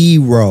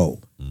zero.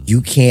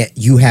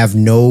 You have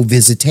no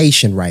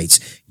visitation rights.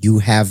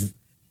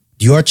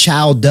 Your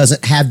child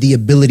doesn't have the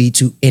ability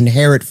to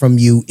inherit from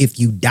you if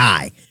you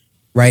die,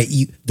 right?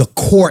 The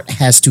court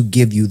has to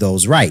give you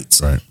those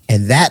rights. Right.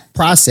 And that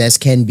process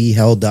can be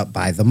held up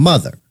by the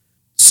mother.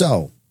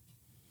 So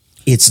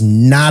it's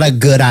not a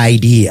good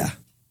idea.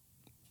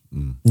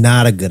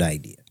 Not a good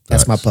idea.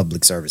 That's my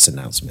public service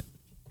announcement.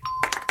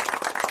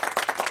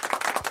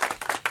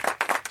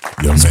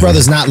 This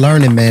brother's not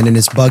learning, man, and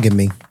it's bugging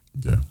me.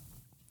 Yeah.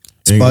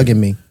 It's bugging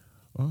me.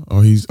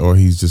 Or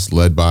he's just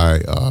led by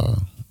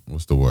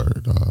what's the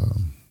word?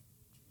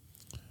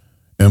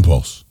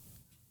 Impulse.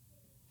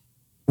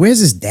 Where's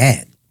his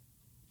dad?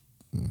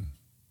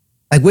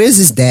 Like, where's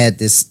his dad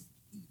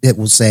that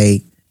will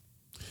say,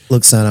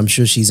 look, son, I'm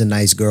sure she's a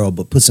nice girl,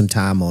 but put some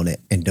time on it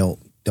and don't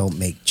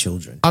make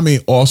children. I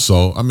mean,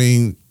 also,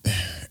 and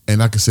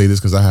I can say this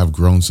because I have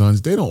grown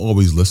sons, they don't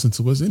always listen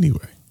to us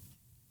anyway.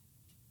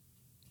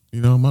 You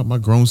know, my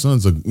grown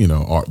sons are, you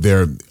know,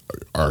 they're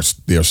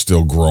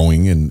still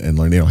growing and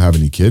learning. They don't have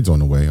any kids on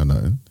the way or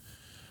nothing,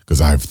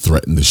 because I've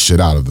threatened the shit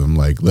out of them.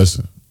 Like,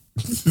 listen,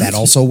 that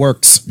also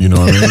works. You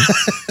know what I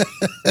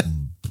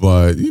mean?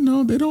 But, you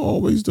know, they don't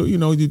always do. You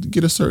know, you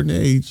get a certain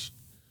age,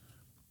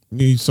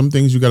 some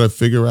things you got to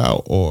figure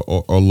out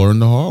or learn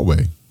the hard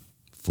way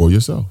for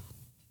yourself.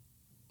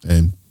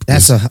 And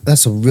that's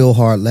a real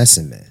hard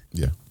lesson, man.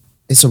 Yeah,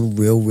 it's a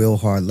real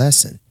hard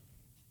lesson.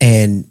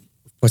 And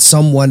for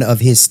someone of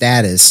his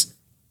status,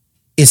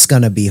 it's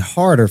gonna be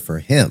harder for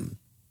him,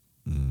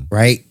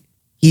 right?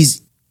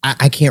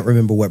 I can't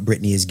remember what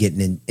Brittany is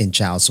getting in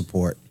child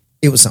support.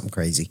 It was something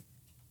crazy.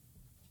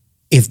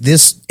 If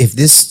this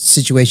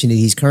situation that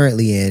he's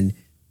currently in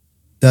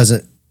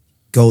doesn't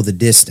go the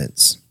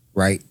distance,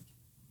 right?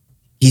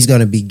 He's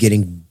gonna be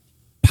getting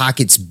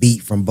pockets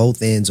beat from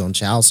both ends on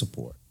child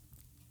support,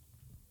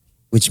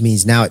 which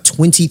means now at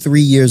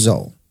 23 years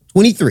old,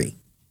 23,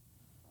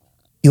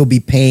 he'll be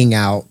paying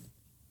out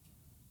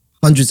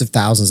hundreds of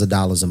thousands of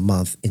dollars a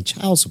month in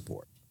child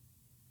support.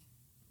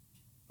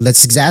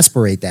 let's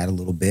exasperate that a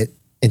little bit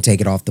and take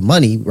it off the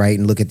money, right?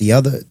 And look at the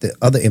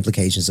other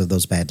implications of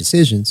those bad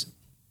decisions.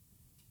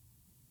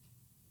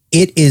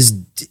 It is,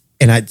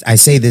 and I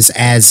say this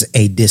as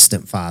a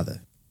distant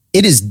father,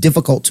 it is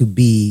difficult to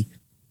be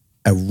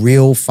a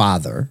real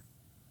father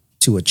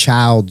to a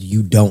child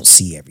you don't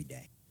see every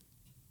day.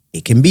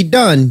 It can be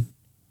done,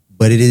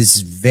 but it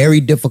is very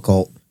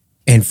difficult.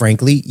 And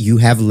frankly, you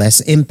have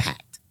less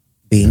impact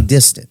being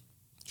distant.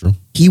 True.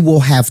 He will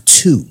have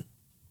 2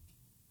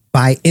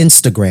 by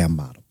Instagram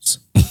models.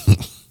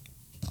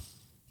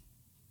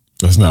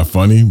 That's not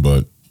funny,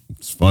 but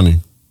it's funny.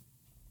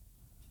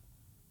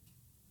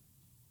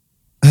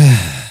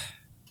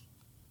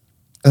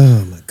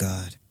 Oh my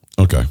God.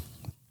 Okay.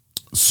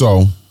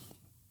 So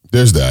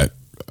there's that.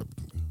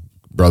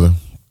 Brother.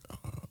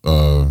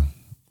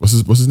 What's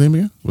his name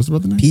again? What's the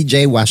brother name?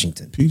 PJ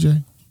Washington.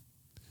 PJ.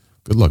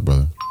 Good luck,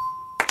 brother.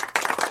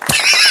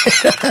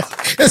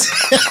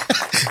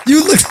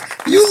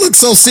 You look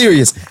so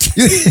serious.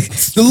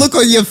 The look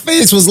on your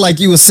face was like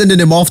you were sending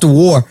him off to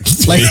war.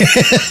 Like you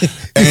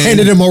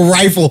handed him a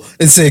rifle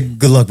and said,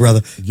 "Good luck,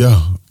 brother."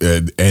 Yeah,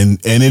 and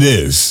it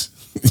is.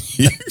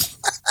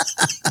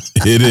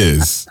 It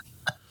is.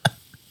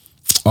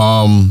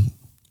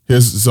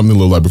 Here's something a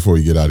little light before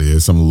we get out of here.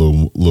 Something a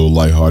little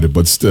lighthearted,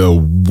 but still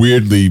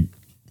weirdly.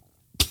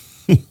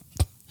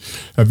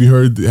 Have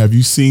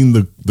you seen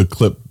the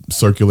clip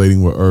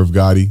circulating with Irv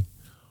Gotti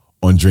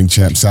on Drink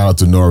Champs? Shout out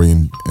to Nori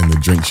and the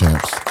Drink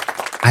Champs.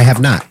 I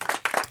have not.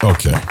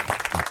 Okay,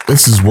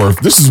 this is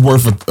worth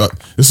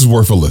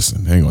a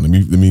listen. Hang on, let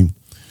me.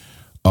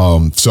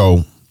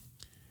 So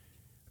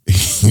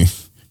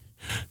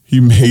he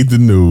made the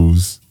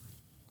news.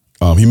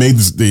 He made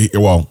this.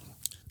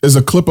 There's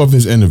a clip of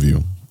his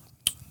interview.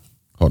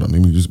 Hold on,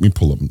 let me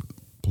pull up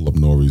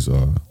Nori's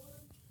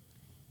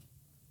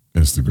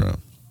Instagram.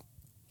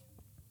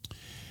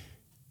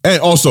 And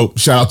also,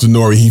 shout out to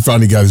Nori. He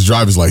finally got his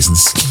driver's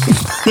license.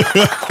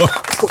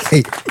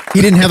 Wait,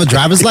 he didn't have a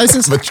driver's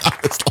license? A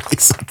driver's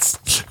license.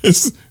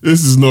 This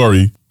is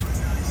Nori.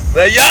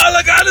 Now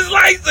y'all got his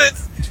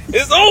license.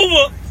 It's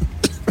over.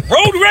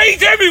 Road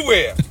rage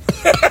everywhere.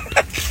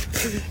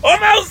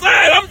 I'm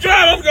outside. I'm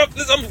driving.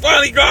 I'm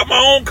finally driving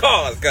my own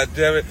cars. God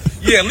damn it.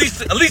 Yeah, at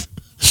least.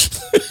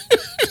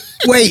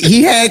 Wait,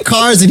 he had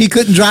cars and he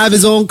couldn't drive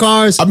his own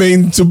cars? I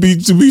mean, to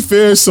be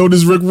fair, so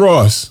does Rick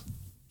Ross.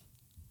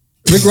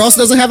 Rick Ross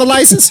doesn't have a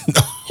license?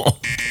 No.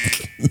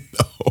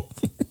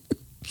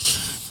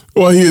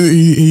 Well,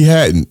 he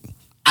hadn't.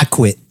 I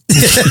quit.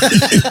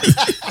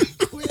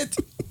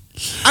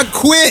 I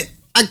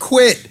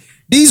quit.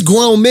 These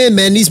grown men,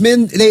 man, these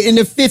men, they in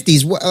their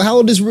 50s. How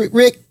old is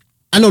Rick?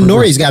 I know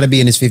Nori's got to be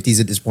in his 50s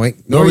at this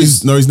point.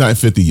 Nori's not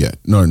 50 yet.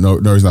 No,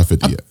 Nori's not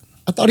 50 yet.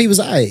 I thought he was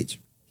our age.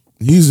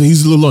 He's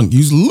a little young.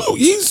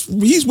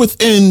 He's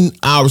within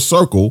our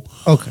circle.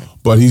 Okay.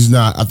 But he's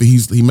not. I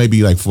think he may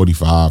be like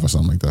 45 or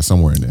something like that,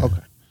 somewhere in there.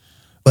 Okay.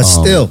 But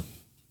still,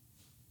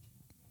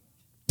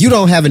 you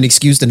don't have an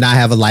excuse to not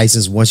have a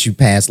license once you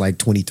pass like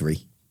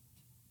 23.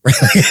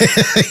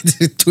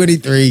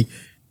 23.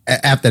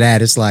 After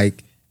that, it's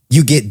like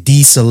you get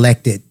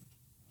deselected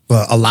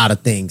for a lot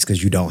of things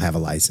because you don't have a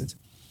license.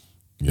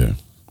 Yeah.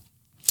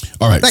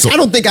 All right. Like, I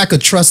don't think I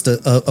could trust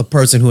a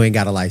person who ain't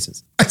got a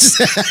license.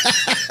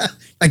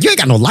 Like, you ain't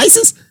got no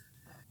license?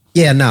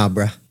 Yeah, nah,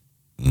 bro.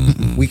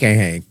 We can't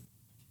hang.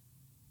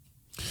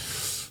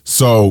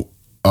 So,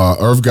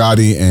 Irv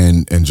Gotti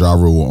and Ja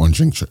Rule on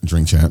Drink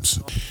Champs.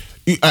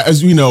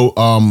 As we know,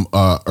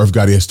 Irv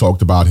Gotti has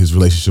talked about his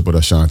relationship with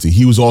Ashanti.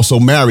 He was also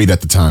married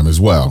at the time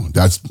as well.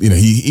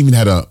 He even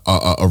had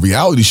a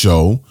reality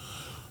show.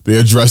 They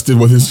addressed it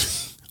with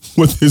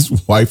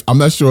his wife. I'm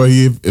not sure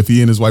if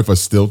he and his wife are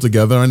still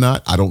together or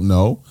not. I don't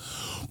know.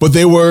 But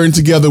they weren't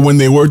together when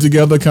they were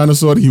together, kind of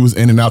sort of. He was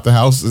in and out the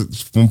house,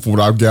 from what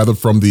I've gathered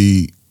from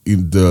the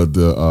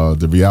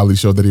reality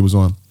show that he was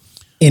on.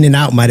 In and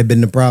out might have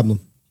been the problem.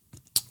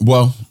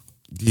 Well,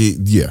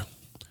 yeah.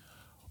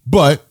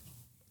 But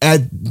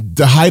at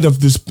the height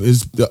of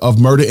of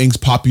Murder Inc.'s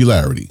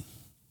popularity,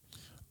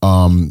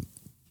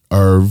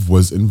 Irv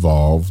was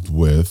involved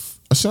with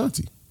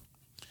Ashanti.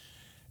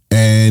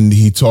 And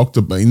he talked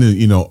about,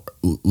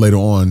 later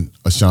on,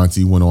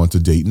 Ashanti went on to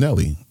date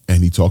Nelly.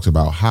 And he talked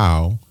about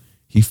how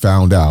he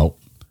found out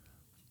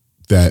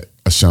that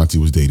Ashanti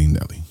was dating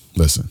Nelly.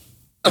 Listen.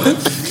 I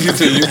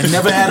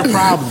never had a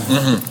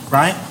problem,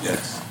 right?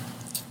 Yes.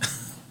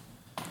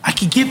 I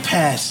could get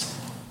past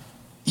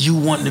you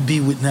wanting to be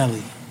with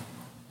Nelly.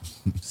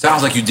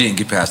 Sounds like you didn't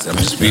get past that.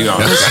 I'm just being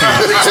honest.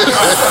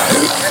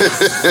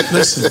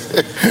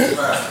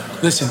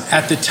 Listen.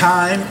 At the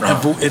time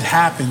it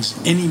happens,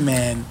 any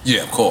man,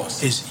 yeah, of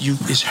course,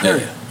 is her.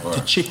 Yeah, right.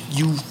 The chick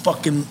you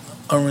fucking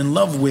are in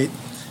love with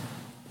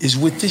is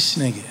with this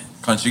nigga.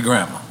 Country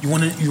grandma. You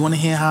wanna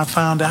hear how I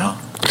found out?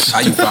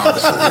 How you found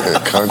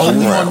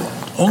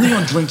out? Only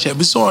on Drink Chat.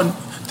 We saw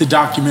the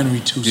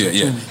documentary too.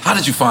 Yeah. How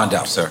did you find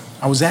out, sir?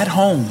 I was at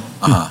home.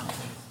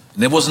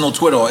 And there wasn't no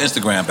Twitter or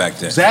Instagram back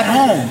then. I was at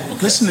home.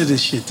 Okay. Listen to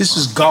this shit. This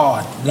is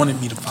God wanted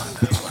me to find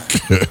out.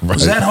 Right. I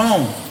was at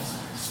home.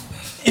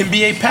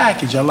 NBA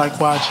package. I like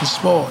watching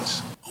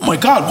sports. Oh my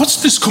God,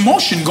 what's this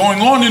commotion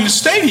going on in the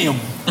stadium?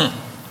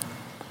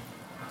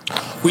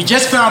 We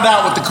just found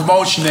out what the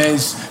commotion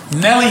is.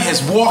 Nelly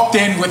has walked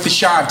in with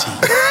Ashanti.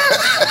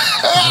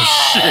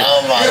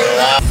 Oh my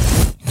God.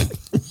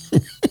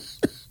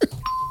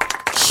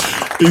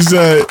 He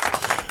said,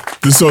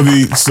 so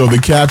the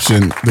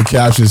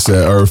caption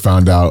said Irv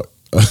found out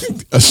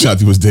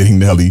Ashanti was dating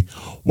Nelly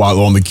while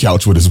on the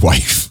couch with his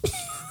wife.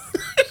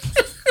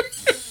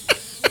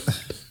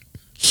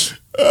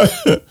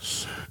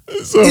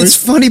 It's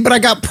funny, but I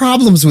got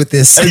problems with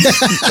this.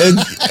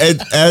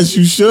 and as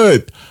you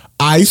should.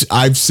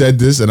 I've said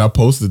this and I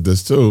posted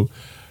this too.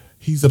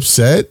 He's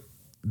upset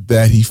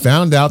that he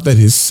found out that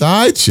his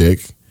side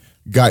chick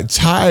got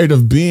tired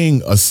of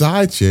being a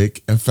side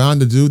chick and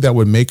found a dude that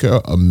would make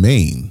her a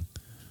main.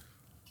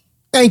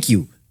 Thank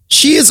you.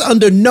 She is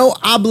under no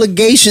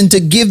obligation to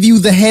give you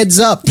the heads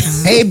up.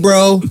 Hey,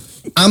 bro,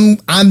 I'm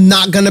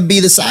not gonna be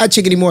the side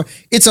chick anymore.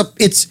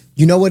 It's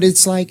you know what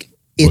it's like?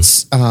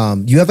 It's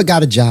you ever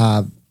got a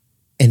job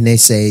and they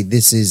say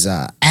this is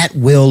at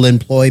will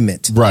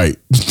employment. Right.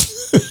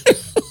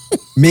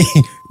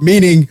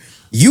 Meaning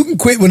you can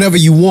quit whenever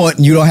you want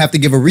and you don't have to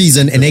give a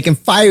reason, and they can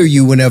fire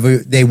you whenever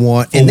they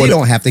want and they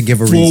don't have to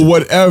give a reason. For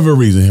whatever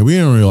reason. Hey, we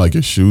didn't really like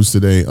your shoes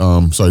today.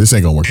 Sorry, this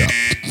ain't gonna work out.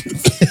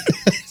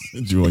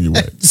 You on your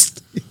way.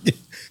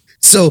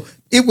 So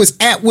it was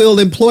at will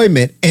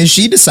employment and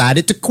she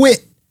decided to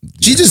quit.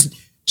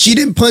 She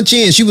didn't punch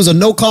in. She was a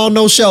no call,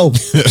 no show.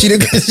 She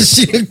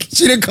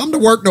didn't come to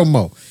work no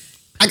more.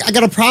 I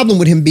got a problem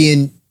with him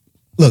being,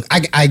 look,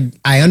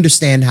 I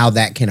understand how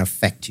that can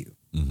affect you.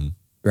 Mm-hmm.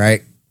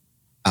 Right?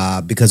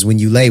 Because when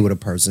you lay with a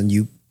person,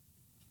 you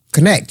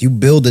connect, you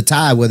build a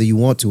tie whether you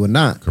want to or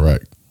not.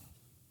 Correct.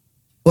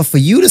 But for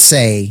you to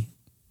say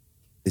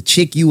the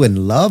chick you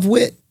in love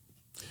with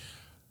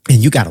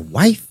and you got a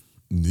wife,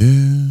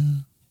 yeah,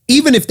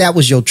 even if that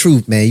was your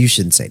truth, man, you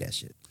shouldn't say that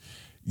shit.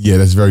 Yeah,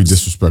 that's very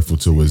disrespectful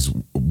to his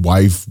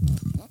wife,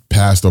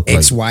 past or present.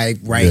 Ex-wife,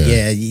 right?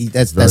 Yeah,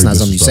 that's not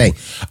something you say.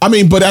 I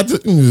mean, but at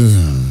the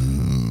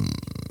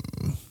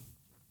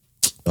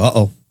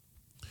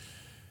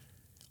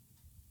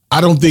I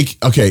don't think,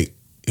 okay,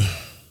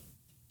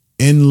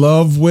 in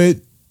love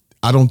with,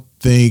 I don't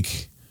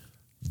think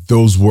that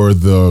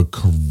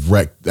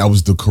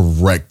was the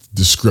correct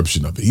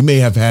description of it. He may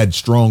have had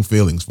strong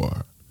feelings for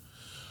her,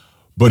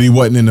 but he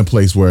wasn't in a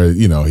place where,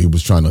 he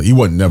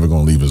wasn't never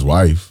going to leave his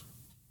wife.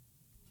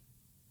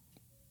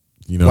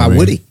 You know why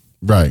would he?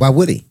 Right. Why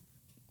would he?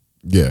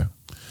 Yeah.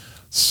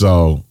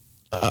 So,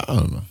 I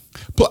don't know.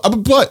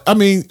 But I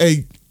mean,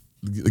 hey,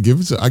 I give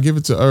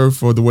it to Irv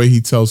for the way he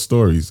tells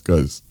stories,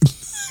 because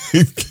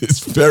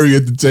it's very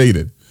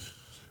entertaining.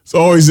 It's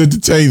always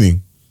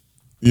entertaining,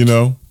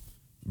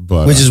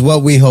 But which is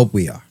what we hope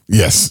we are.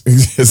 Yes.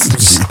 Yes,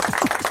 indeed.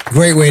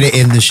 Great way to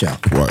end the show.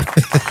 Right.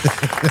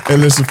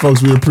 And listen,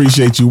 folks, we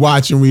appreciate you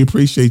watching. We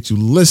appreciate you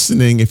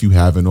listening. If you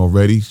haven't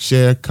already,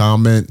 share,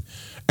 comment,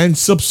 and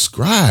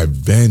subscribe.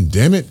 Van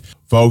damn it.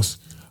 Folks,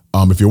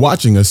 if you're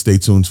watching us, stay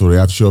tuned to the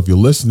after show. If you're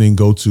listening,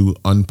 go to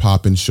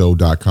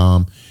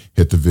unpopinshow.com.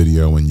 Hit the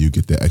video and you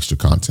get the extra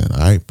content. All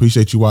right.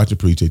 Appreciate you watching.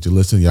 Appreciate you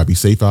listening. Y'all be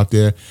safe out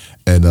there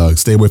and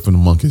stay away from the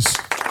monkeys.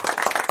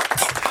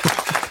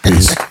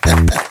 Peace.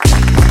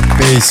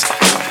 Peace.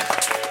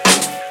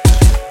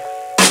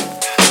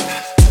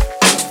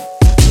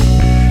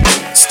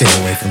 Stay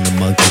away from the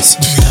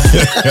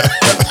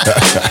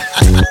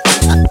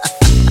monkeys.